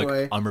 Liverpool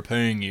anyway. I'm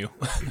repaying you,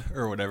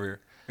 or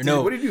whatever.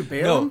 Or What did he do?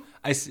 Bail no, him?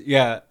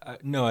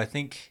 I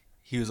think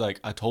he was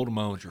like, I told him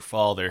I was your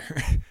father,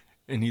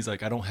 and he's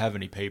like, I don't have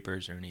any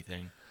papers or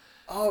anything.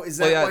 Oh, is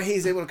that Well, yeah. why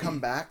he's able to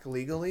come back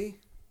legally?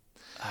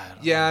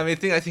 Yeah, I mean,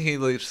 I think he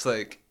like, just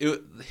like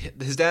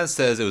his dad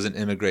says it was an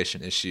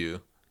immigration issue,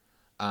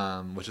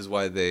 which is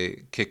why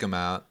they kick him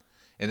out,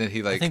 and then he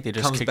I like think they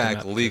just comes kicked him back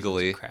out because it was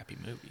legally, a crappy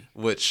movie.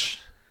 which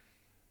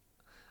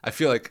I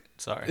feel like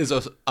Sorry. is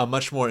a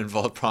much more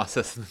involved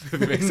process than the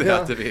movie makes it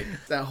No. out to be.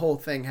 That whole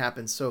thing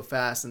happened so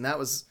fast, and that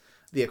was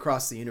the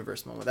across the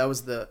universe moment. That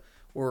was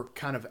we're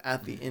kind of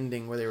at the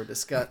ending where they were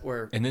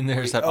where And then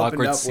there's we that opened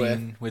awkward up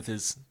scene with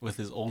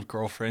his old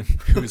girlfriend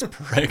who was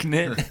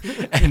pregnant,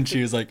 and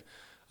she was like,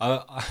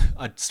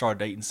 "I started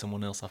dating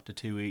someone else after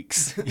 2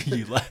 weeks."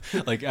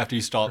 Like after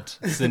you stopped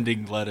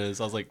sending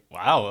letters, I was like,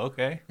 "Wow,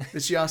 okay."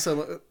 Did she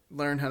also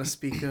learn how to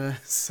speak a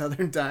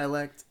Southern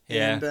dialect?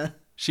 Yeah, And,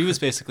 she was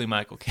basically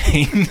Michael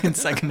Caine in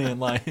Secondhand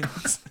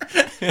Lions.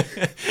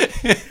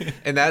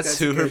 And that's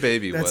who her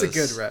baby that's was. a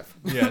good rep.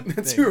 Yeah,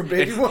 That's who her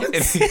baby was.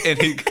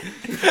 and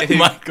he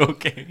Michael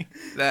Caine.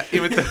 that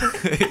even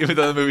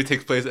though the movie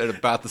takes place at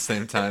about the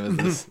same time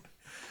as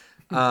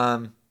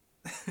this.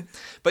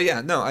 But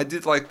yeah, no, I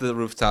did like the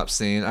rooftop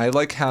scene. I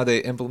like how they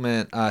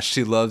implement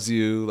 "She Loves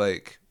You"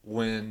 like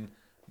when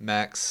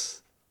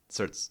Max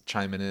starts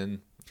chiming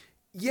in.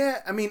 Yeah,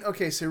 I mean,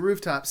 okay, so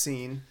rooftop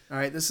scene. All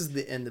right, this is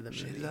the end of the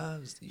movie.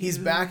 loves He's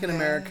you, back in yeah,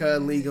 America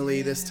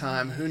legally this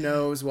time. Who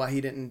knows why he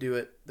didn't do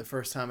it the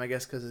first time? I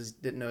guess because he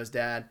didn't know his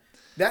dad.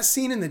 That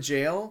scene in the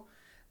jail,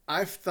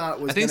 I thought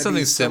was. I think gonna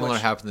something be so similar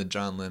much- happened to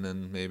John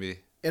Lennon,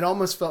 maybe. It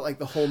almost felt like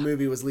the whole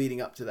movie was leading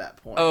up to that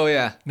point. Oh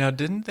yeah, Now,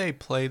 didn't they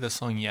play the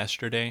song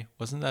Yesterday?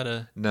 Wasn't that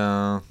a?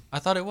 no, I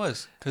thought it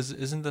was, because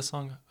isn't the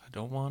song I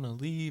Don't Want to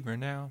Leave Her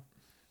Now?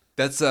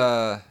 that's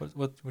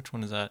Which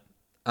one is that?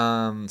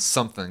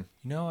 something.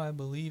 You know, I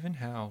believe in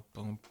how.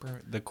 Boom,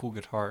 brr, the cool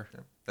guitar.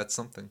 That's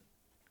something.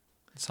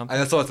 Something.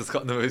 That's what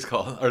the movie's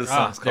called, or the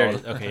Ah, song's there it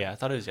called. is. Okay, yeah, I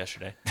thought it was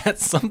Yesterday.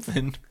 That's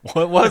something.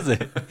 What was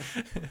it?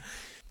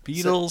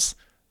 Beatles.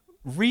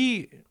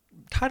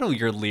 Title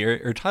your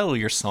lyric or title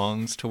your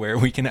songs to where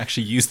we can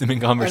actually use them in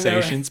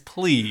conversations,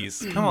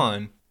 please. Come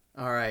on.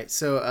 All right.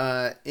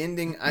 So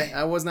ending.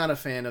 I was not a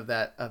fan of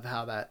that, of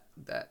how that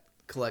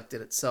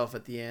collected itself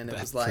at the end. It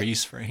That was like,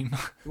 freeze frame.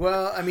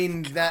 well, I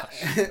mean, that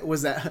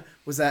was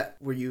that.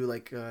 Were you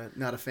like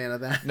not a fan of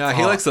that? No,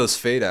 he likes those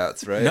fade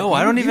outs, right? No,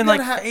 I don't You even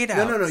gotta like fade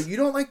outs. No. You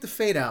don't like the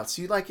fade outs.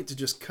 You like it to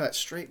just cut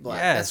straight black.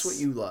 That's what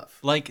Yes. you love.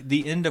 Like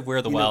the end of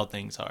Where the You know- Wild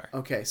Things Are.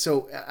 Okay,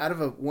 so out of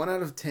a 1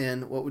 out of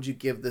 10, what would you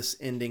give this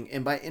ending?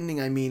 And by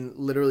ending, I mean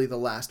literally the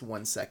last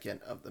 1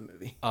 second of the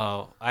movie.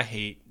 Oh, I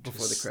hate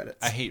Before the credits.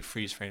 I hate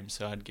freeze frames,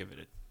 so I'd give it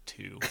a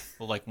 2.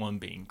 Well, like 1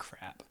 being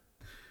crap.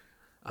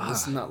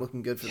 This is not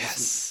looking good for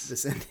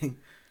this ending.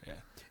 Yeah.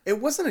 It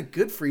wasn't a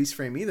good freeze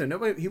frame either.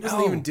 He wasn't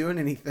No. even doing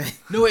anything.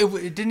 No,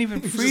 it didn't even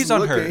He was freeze just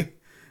on her. looking.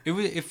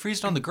 It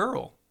freezed on the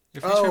girl.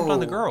 It freeze framed on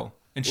the Oh. girl,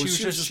 and she Well, was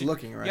she was just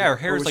looking, right? Yeah, her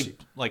hair Or was was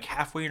like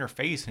halfway in her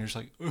face, and you're just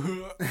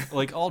like,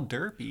 like all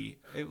derpy.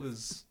 It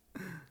was,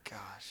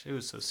 gosh, it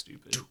was so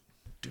stupid.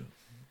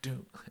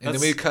 And then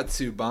we cut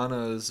to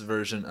Bono's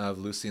version of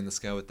Lucy in the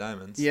Sky with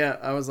Diamonds. Yeah,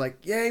 I was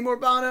like, yay, more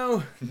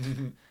Bono.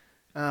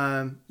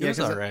 It Yeah, was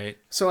 'cause all right.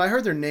 So I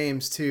heard their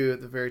names too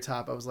at the very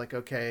top. I was like,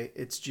 okay,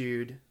 it's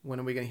Jude. When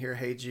are we gonna hear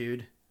 "Hey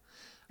Jude"?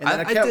 And then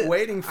I kept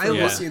waiting for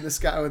Yeah. Lucy in the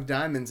Sky with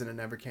Diamonds, and it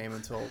never came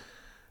until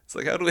It's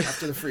like, how do we?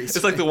 after the freeze.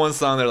 It's like the one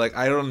song they're like,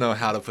 I don't know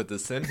how to put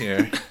this in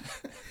here.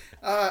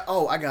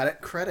 Oh, I got it.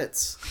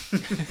 Credits.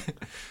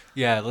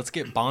 Yeah, let's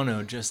get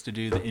Bono just to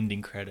do the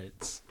ending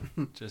credits.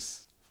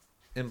 Just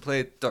And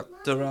play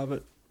Dr.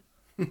 Robert.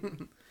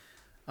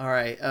 All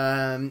right.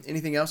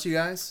 Anything else, you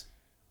guys?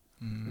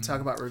 We'll talk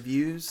about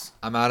reviews.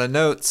 I'm out of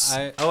notes.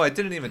 I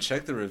didn't even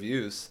check the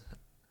reviews.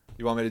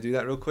 You want me to do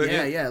that real quick?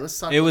 Yeah. Let's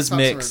talk. it was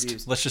let's talk some mixed.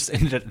 reviews. Let's just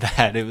end it at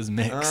that. It was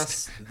mixed.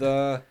 Us,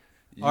 the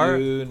Our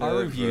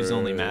reviews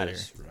only matter.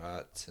 universe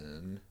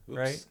Rotten. Oops.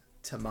 Right?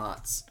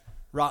 Tomats.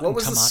 Rotten What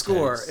was the Tomatoes.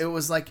 score? It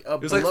was like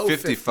It was like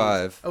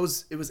 55.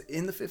 50s. It was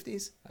in the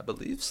 50s. I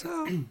believe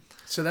so.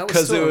 So that was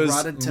Because still it a was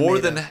Rotten more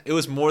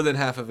Tomato. than more than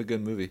half of a good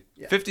movie.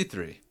 Yeah.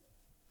 53.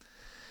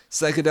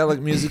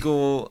 Psychedelic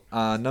musical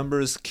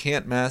numbers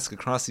can't mask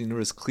across the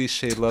universe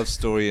cliche love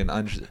story and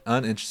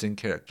uninteresting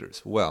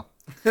characters. Well,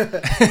 And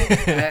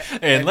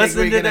I let's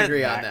think we end can it at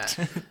agree on that.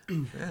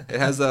 that. it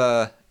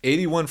has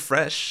 81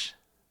 fresh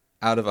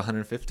out of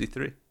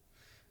 153.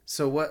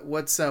 So what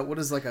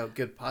is like a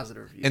good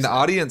positive review? And the say?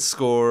 audience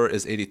score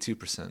is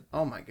 82%.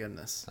 Oh my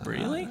goodness.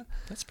 Really?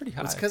 That's pretty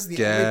high. It's because the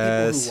only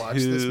people Guess who watch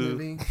this who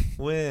movie,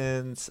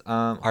 wins?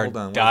 Our Hold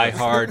on. what is that?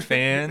 diehard I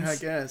fans.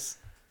 guess.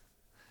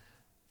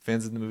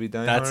 Fans of the movie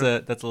Die That's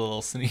Hard? a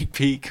little sneak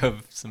peek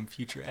of some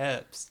future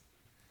eps.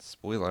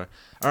 Spoiler.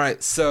 All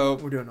right, so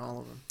We're doing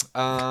all of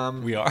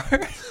them. We are.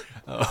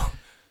 Oh,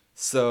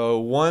 So,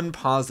 one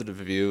positive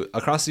review.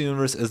 Across the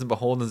Universe isn't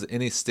beholden to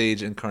any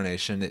stage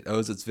incarnation. It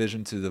owes its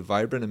vision to the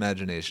vibrant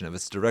imagination of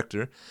its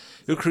director,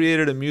 who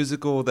created a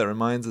musical that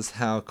reminds us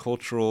how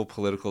cultural,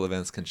 political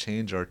events can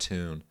change our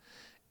tune.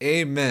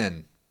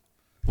 Amen.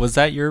 was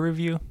that your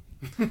review?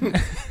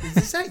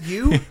 Is that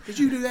you? Did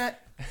you do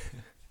that?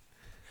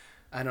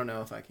 I don't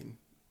know if I can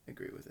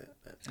agree with it.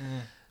 But...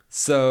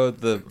 So,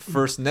 the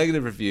first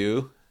negative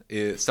review,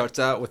 it starts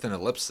out with an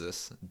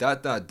ellipsis, ...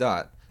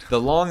 The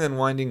long and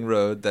winding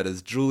road that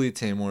is Julie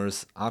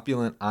Taymor's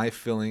opulent,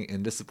 eye-filling,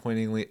 and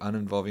disappointingly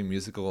uninvolving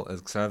musical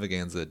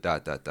extravaganza ...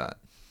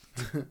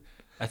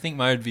 I think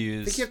my review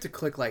I is. think you have to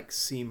click like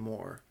see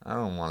more. I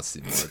don't want to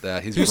see more of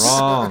that. He's Who's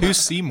wrong. Who's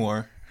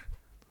Seymour?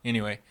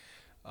 Anyway,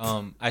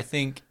 I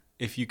think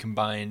if you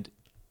combined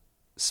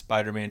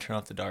Spider-Man: Turn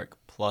Off the Dark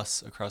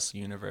plus Across the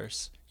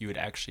Universe, you would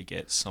actually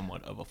get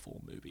somewhat of a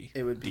full movie.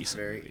 It would be Decent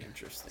very movie.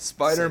 interesting.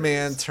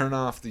 Spider-Man, So, turn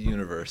off the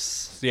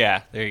universe.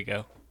 Yeah, there you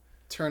go.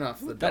 turn off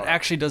the That dark.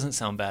 actually doesn't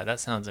sound bad.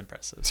 That sounds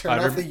impressive. Turn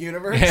off the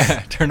universe?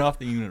 Yeah, turn off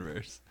the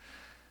universe.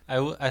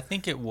 I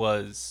think it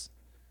was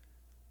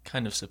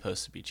kind of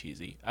supposed to be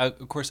cheesy.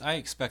 Of course, I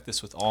expect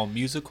this with all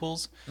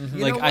musicals. You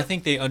Like, know I what?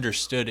 think they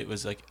understood it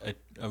was like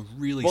a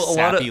really Well, a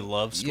lot of- sappy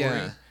love story.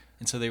 yeah.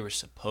 And so they were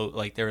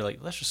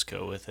let's just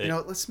go with it. You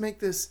know, let's make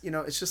this. You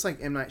know, it's just like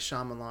M. Night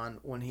Shyamalan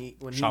when he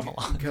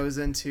Shyamalan. goes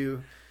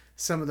into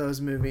some of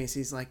those movies.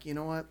 He's like, you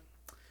know what?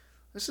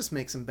 Let's just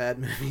make some bad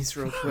movies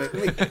real quick.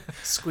 Let me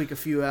squeak a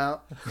few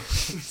out.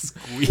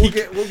 Squeak.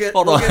 We'll get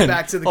Hold we'll on. get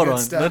back to the Hold good on.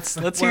 stuff.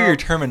 Let's hear your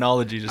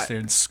terminology just there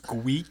and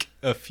squeak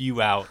a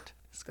few out.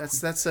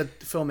 That's a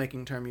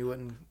filmmaking term you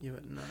wouldn't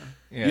know.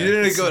 Yeah. You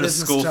didn't It's go a to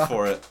business school job.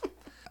 for it.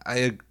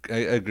 I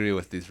agree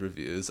with these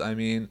reviews. I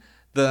mean,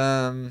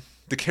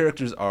 the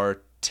characters are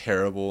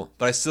terrible,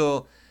 but I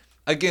still,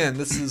 again,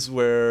 this is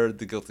where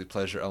the guilty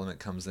pleasure element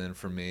comes in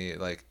for me.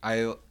 Like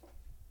I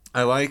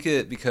like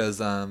it because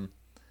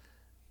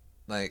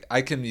like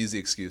I can use the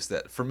excuse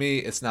that for me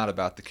it's not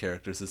about the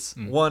characters. It's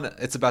one,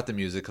 it's about the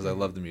music because I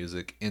love the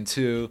music, and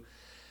two,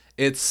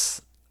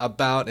 it's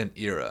about an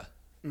era.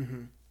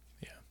 Mm-hmm.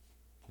 Yeah.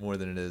 More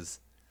than it is.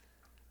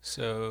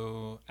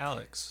 So,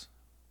 Alex,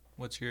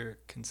 what's your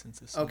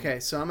consensus? Okay,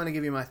 so I'm gonna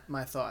give you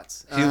my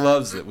thoughts. He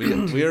loves it. We've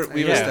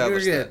Yeah.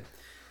 established You're that. good.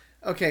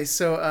 Okay,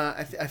 so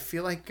I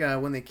feel like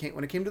when it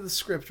came to the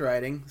script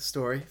writing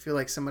story, I feel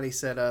like somebody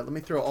said, "Let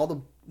me throw all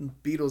the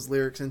Beatles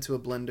lyrics into a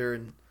blender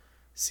and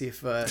see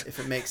if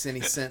it makes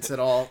any sense at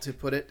all to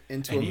put it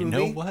into And a you movie.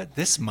 know what?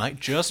 This might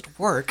just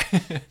work.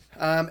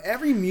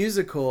 Every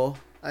musical,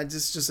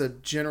 just a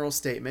general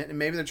statement, and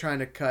maybe they're trying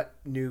to cut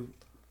new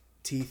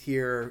teeth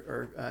here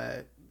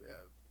or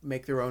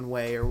make their own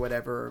way or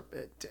whatever,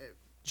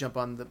 jump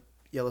on the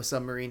Yellow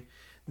Submarine.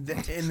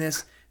 In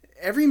this,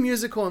 every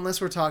musical,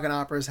 unless we're talking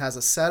operas, has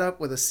a setup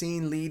with a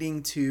scene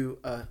leading to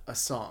a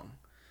song,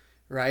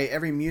 right?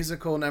 Every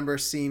musical number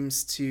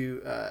seems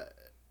to,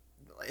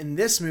 in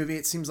this movie,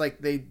 it seems like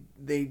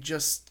they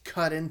just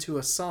cut into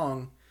a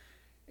song,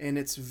 and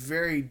it's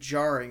very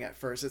jarring at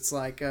first. It's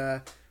like,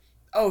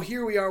 oh,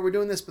 here we are, we're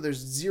doing this, but there's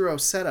zero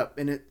setup,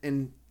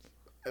 and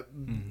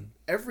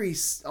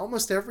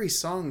almost every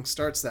song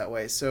starts that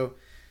way. So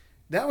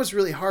that was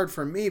really hard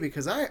for me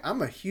because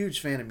I'm a huge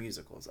fan of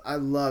musicals. I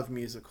love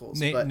musicals.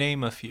 But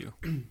Name a few.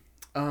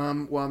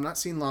 well, I'm not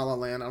seeing La La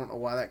Land. I don't know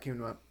why that came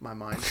to my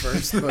mind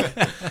first,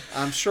 but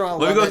I'm sure I'll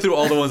Let me love go it. through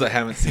all the ones I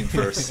haven't seen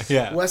first.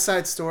 Yeah. West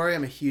Side Story.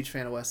 I'm a huge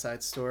fan of West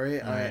Side Story.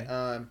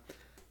 Right.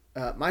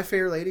 My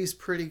Fair Lady's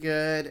pretty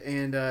good,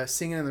 and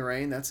Singing in the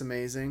Rain, that's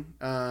amazing.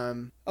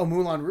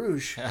 Moulin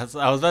Rouge. I was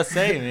about to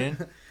say,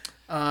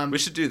 man. We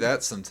should do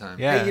that sometime.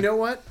 Yeah. Hey, you know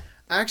what?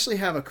 I actually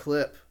have a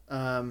clip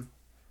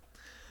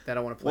that I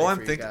want to play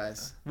for you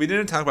guys. We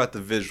didn't talk about the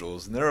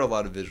visuals, and there are a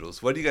lot of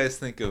visuals. What do you guys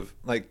think of,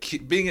 like,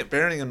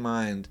 bearing in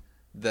mind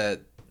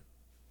that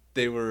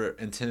they were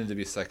intended to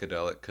be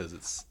psychedelic because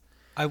it's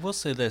I will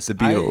say this. The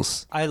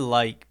Beatles. I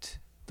liked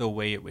the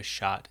way it was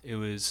shot. It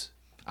was...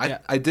 yeah,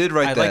 I did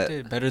write I that. liked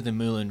it better than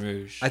Moulin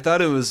Rouge. I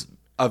thought it was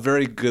a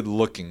very good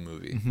looking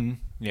movie,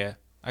 Yeah,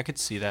 I could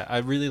see that. I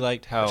really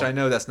liked how... which I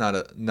know that's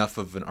not enough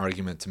of an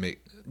argument to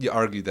make you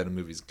argue that a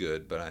movie's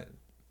good, but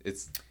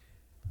it's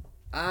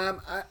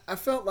I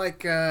felt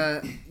like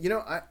Moulin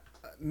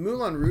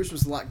Rouge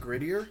was a lot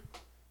grittier.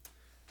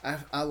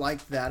 I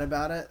liked that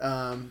about it,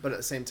 but at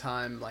the same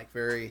time, like,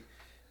 very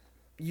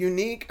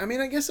unique. I mean,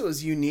 I guess it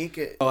was unique.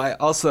 I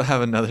also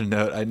have another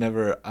note. I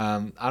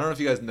don't know if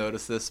you guys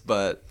noticed this,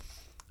 but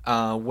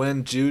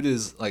when Jude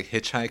is like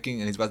hitchhiking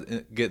and he's about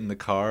to get in the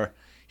car,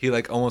 he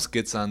like almost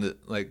gets on the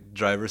like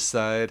driver's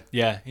side.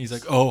 Yeah, he's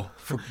like, oh,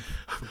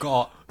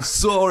 forgot.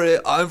 Sorry,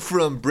 I'm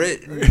from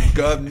Britain,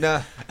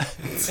 governor.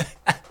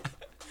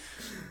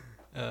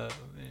 Oh,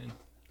 man.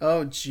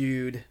 Oh,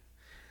 Jude.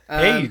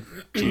 Hey,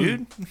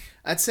 Jude.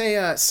 I'd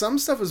say some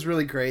stuff was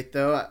really great,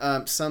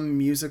 though. Some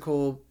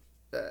musical,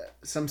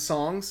 some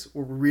songs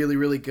were really,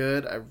 really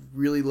good. I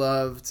really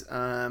loved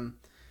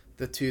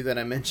the two that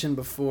I mentioned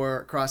before,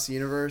 Across the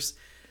Universe.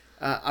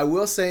 I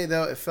will say,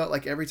 though, it felt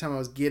like every time I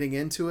was getting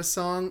into a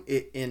song,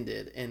 it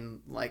ended. And,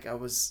 like, I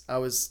was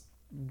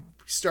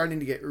starting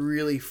to get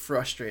really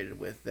frustrated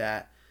with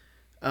that.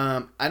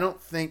 I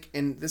don't think,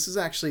 and this is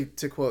actually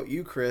to quote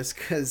you, Chris,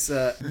 because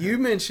you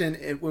mentioned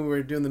it when we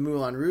were doing the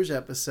Moulin Rouge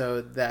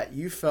episode that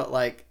you felt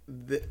like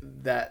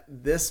that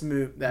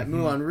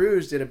Moulin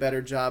Rouge did a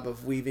better job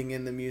of weaving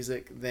in the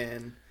music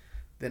than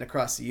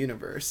Across the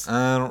Universe.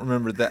 I don't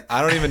remember that.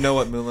 I don't even know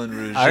what Moulin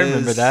Rouge is. I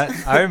remember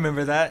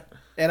that.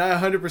 And I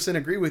 100%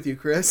 agree with you,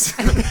 Chris.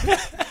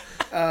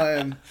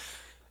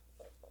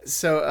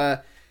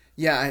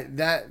 Yeah,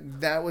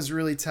 that was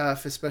really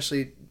tough,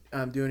 especially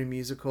doing a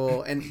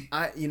musical. And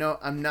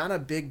I'm not a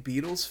big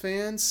Beatles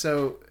fan,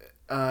 so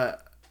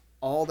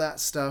all that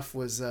stuff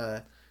was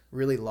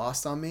really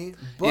lost on me.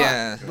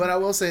 But I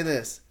will say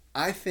this: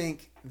 I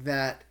think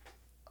that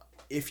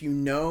if you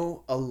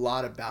know a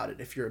lot about it,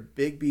 if you're a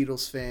big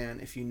Beatles fan,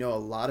 if you know a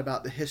lot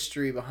about the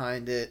history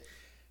behind it,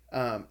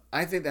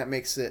 I think that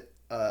makes it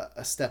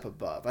a step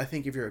above. I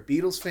think if you're a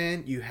Beatles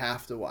fan, you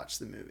have to watch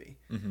the movie.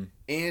 Mm-hmm.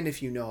 And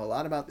if you know a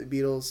lot about the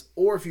Beatles,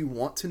 or if you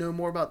want to know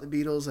more about the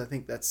Beatles, I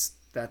think that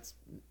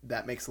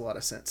makes a lot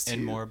of sense too.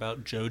 And more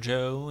about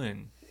JoJo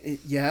and...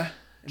 Yeah.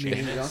 I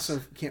mean, we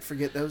also can't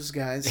forget those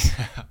guys.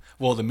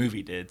 Well, the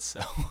movie did,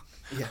 so...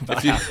 Yeah.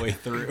 About halfway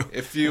through.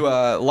 If you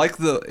like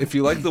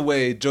the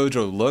way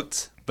JoJo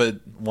looked,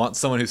 but want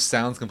someone who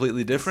sounds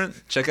completely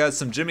different, check out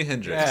some Jimi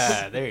Hendrix.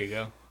 Yeah, there you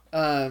go.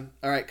 All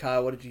right,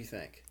 Kyle, what did you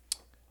think?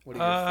 What are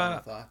your final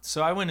thoughts?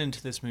 So I went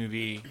into this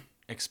movie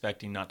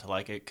expecting not to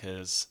like it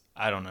because,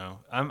 I don't know,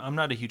 I'm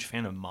not a huge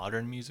fan of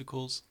modern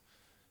musicals.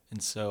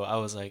 And so I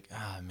was like,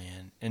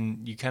 man.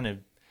 And you kind of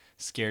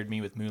scared me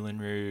with Moulin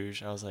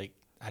Rouge. I was like,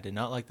 I did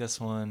not like this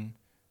one.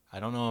 I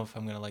don't know if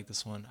I'm going to like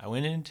this one. I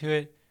went into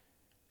it,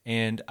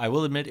 and I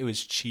will admit it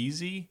was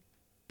cheesy,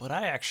 but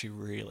I actually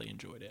really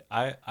enjoyed it.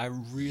 I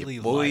really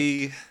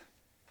liked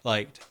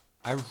it.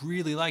 I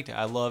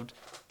loved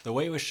the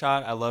way it was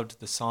shot. I loved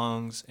the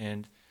songs,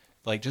 and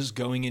like just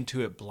going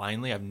into it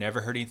blindly. I've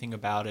never heard anything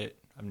about it.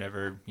 I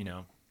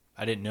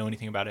didn't know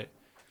anything about it.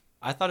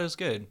 I thought it was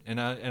good, and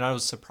I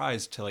was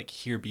surprised to like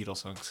hear Beatles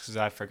songs because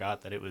I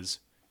forgot that it was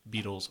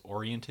Beatles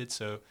oriented.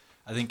 So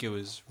I think it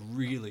was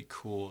really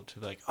cool to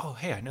be like, oh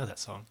hey, I know that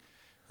song,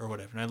 or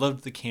whatever. And I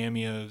loved the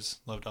cameos,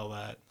 loved all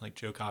that, like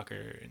Joe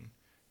Cocker and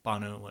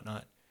Bono and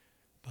whatnot.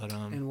 But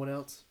and what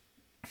else?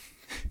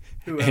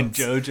 Who else? And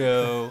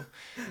JoJo,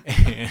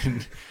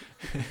 and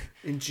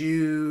and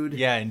Jude.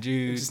 yeah, and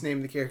Jude. Just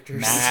name the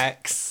characters.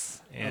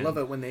 Max I love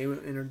it when they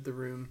entered the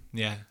room.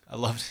 Yeah, I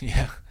loved.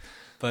 Yeah,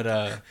 but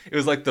It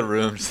was like the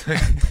room. Just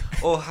like,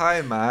 oh,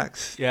 hi,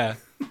 Max. yeah,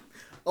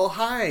 Oh,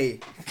 hi.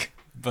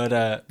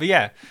 but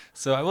yeah.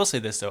 So I will say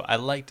this though, I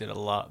liked it a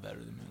lot better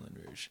than Moulin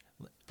Rouge.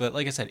 But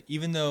like I said,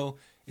 even though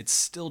it's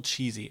still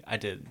cheesy, I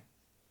did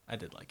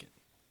like it.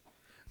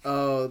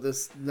 Oh,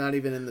 this not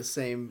even in the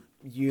same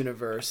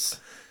universe.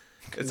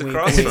 It's Wink,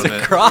 across wink. from It's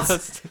it.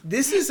 across.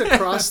 This is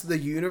across the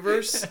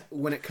universe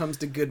when it comes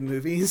to good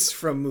movies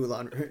from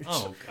Moulin Rouge.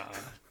 Oh God.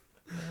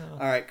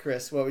 All right,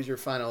 Chris, what was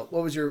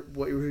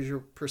your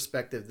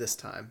perspective this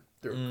time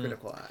through a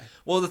critical eye?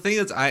 Well, the thing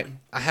is, I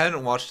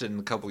hadn't watched it in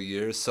a couple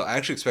years, so I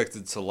actually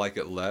expected to like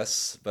it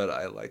less, but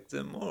I liked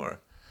it more.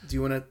 Do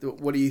you want to?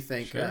 What do you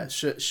think?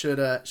 Sure.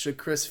 Should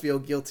Chris feel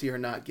guilty or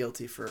not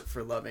guilty for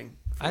loving?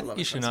 I think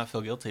you should not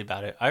feel guilty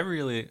about it.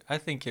 I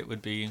think it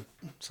would be.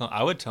 So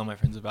I would tell my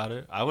friends about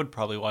it. I would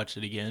probably watch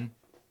it again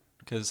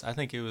because I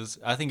think it was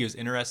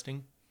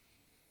interesting,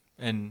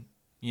 and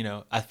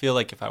I feel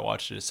like if I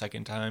watched it a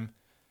second time,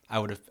 I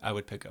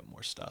would pick up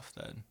more stuff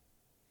then.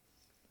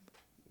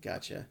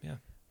 Gotcha. Yeah.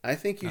 I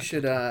think you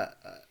should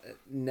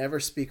never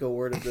speak a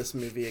word of this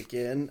movie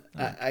again.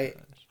 I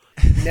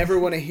never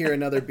want to hear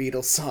another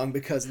Beatles song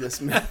because of this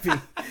movie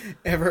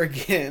ever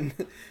again.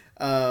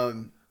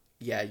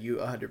 Yeah, you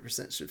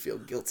 100% should feel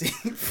guilty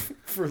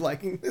for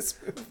liking this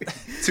movie.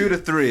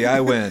 2-3, I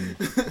win.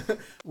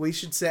 We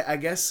should say, I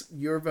guess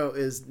your vote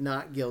is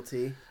not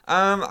guilty.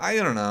 I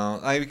don't know,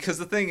 because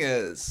the thing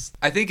is,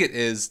 I think it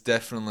is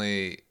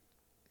definitely,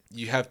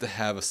 you have to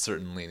have a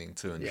certain leaning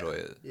to enjoy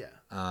it. Yeah.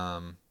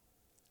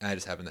 I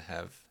just happen to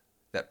have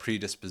that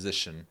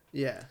predisposition.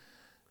 Yeah.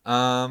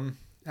 How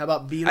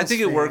about Beatles? I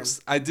think it fan? works.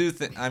 I do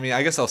think. I mean,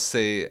 I guess I'll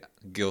say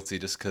guilty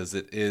just because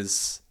it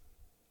is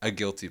a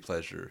guilty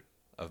pleasure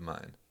of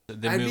mine. I'd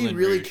be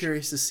really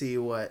curious to see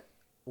what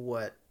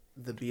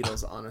the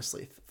Beatles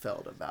honestly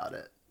felt about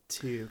it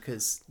too,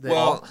 because If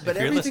but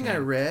you're everything I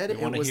listening, read, you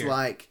it wanna was hear.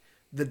 like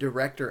the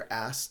director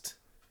asked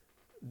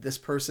this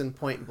person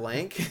point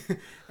blank,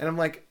 and I'm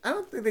like, I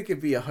don't think they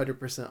could be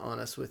 100%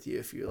 honest with you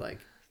if you like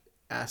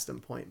asked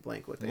them point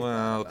blank what they thought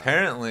Well, about it.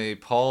 apparently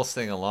Paul's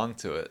singing along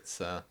to it,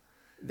 so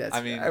That's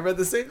I mean- I read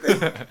the same thing.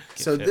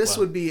 So fit this well.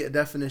 would be a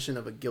definition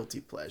of a guilty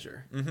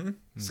pleasure. Mm-hmm.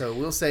 So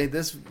we'll say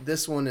this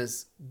one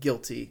is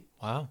guilty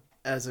Wow.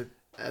 as a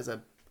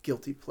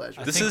guilty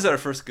pleasure. this think- is our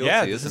first guilty,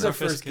 Yeah, This isn't is it? our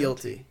first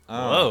guilty.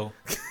 Oh.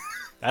 Whoa.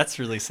 That's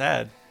really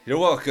sad. You're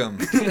welcome.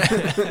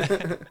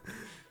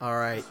 All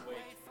right.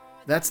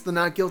 That's the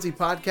Not Guilty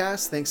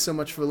podcast. Thanks so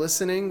much for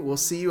listening. We'll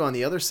see you on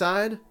the other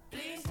side.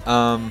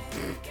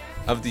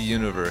 Of the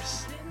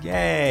universe.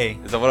 Yay.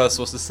 Is that what I was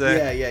supposed to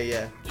say?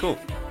 Yeah. Cool.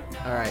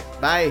 All right.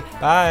 Bye.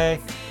 Bye.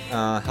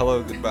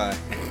 Hello, goodbye.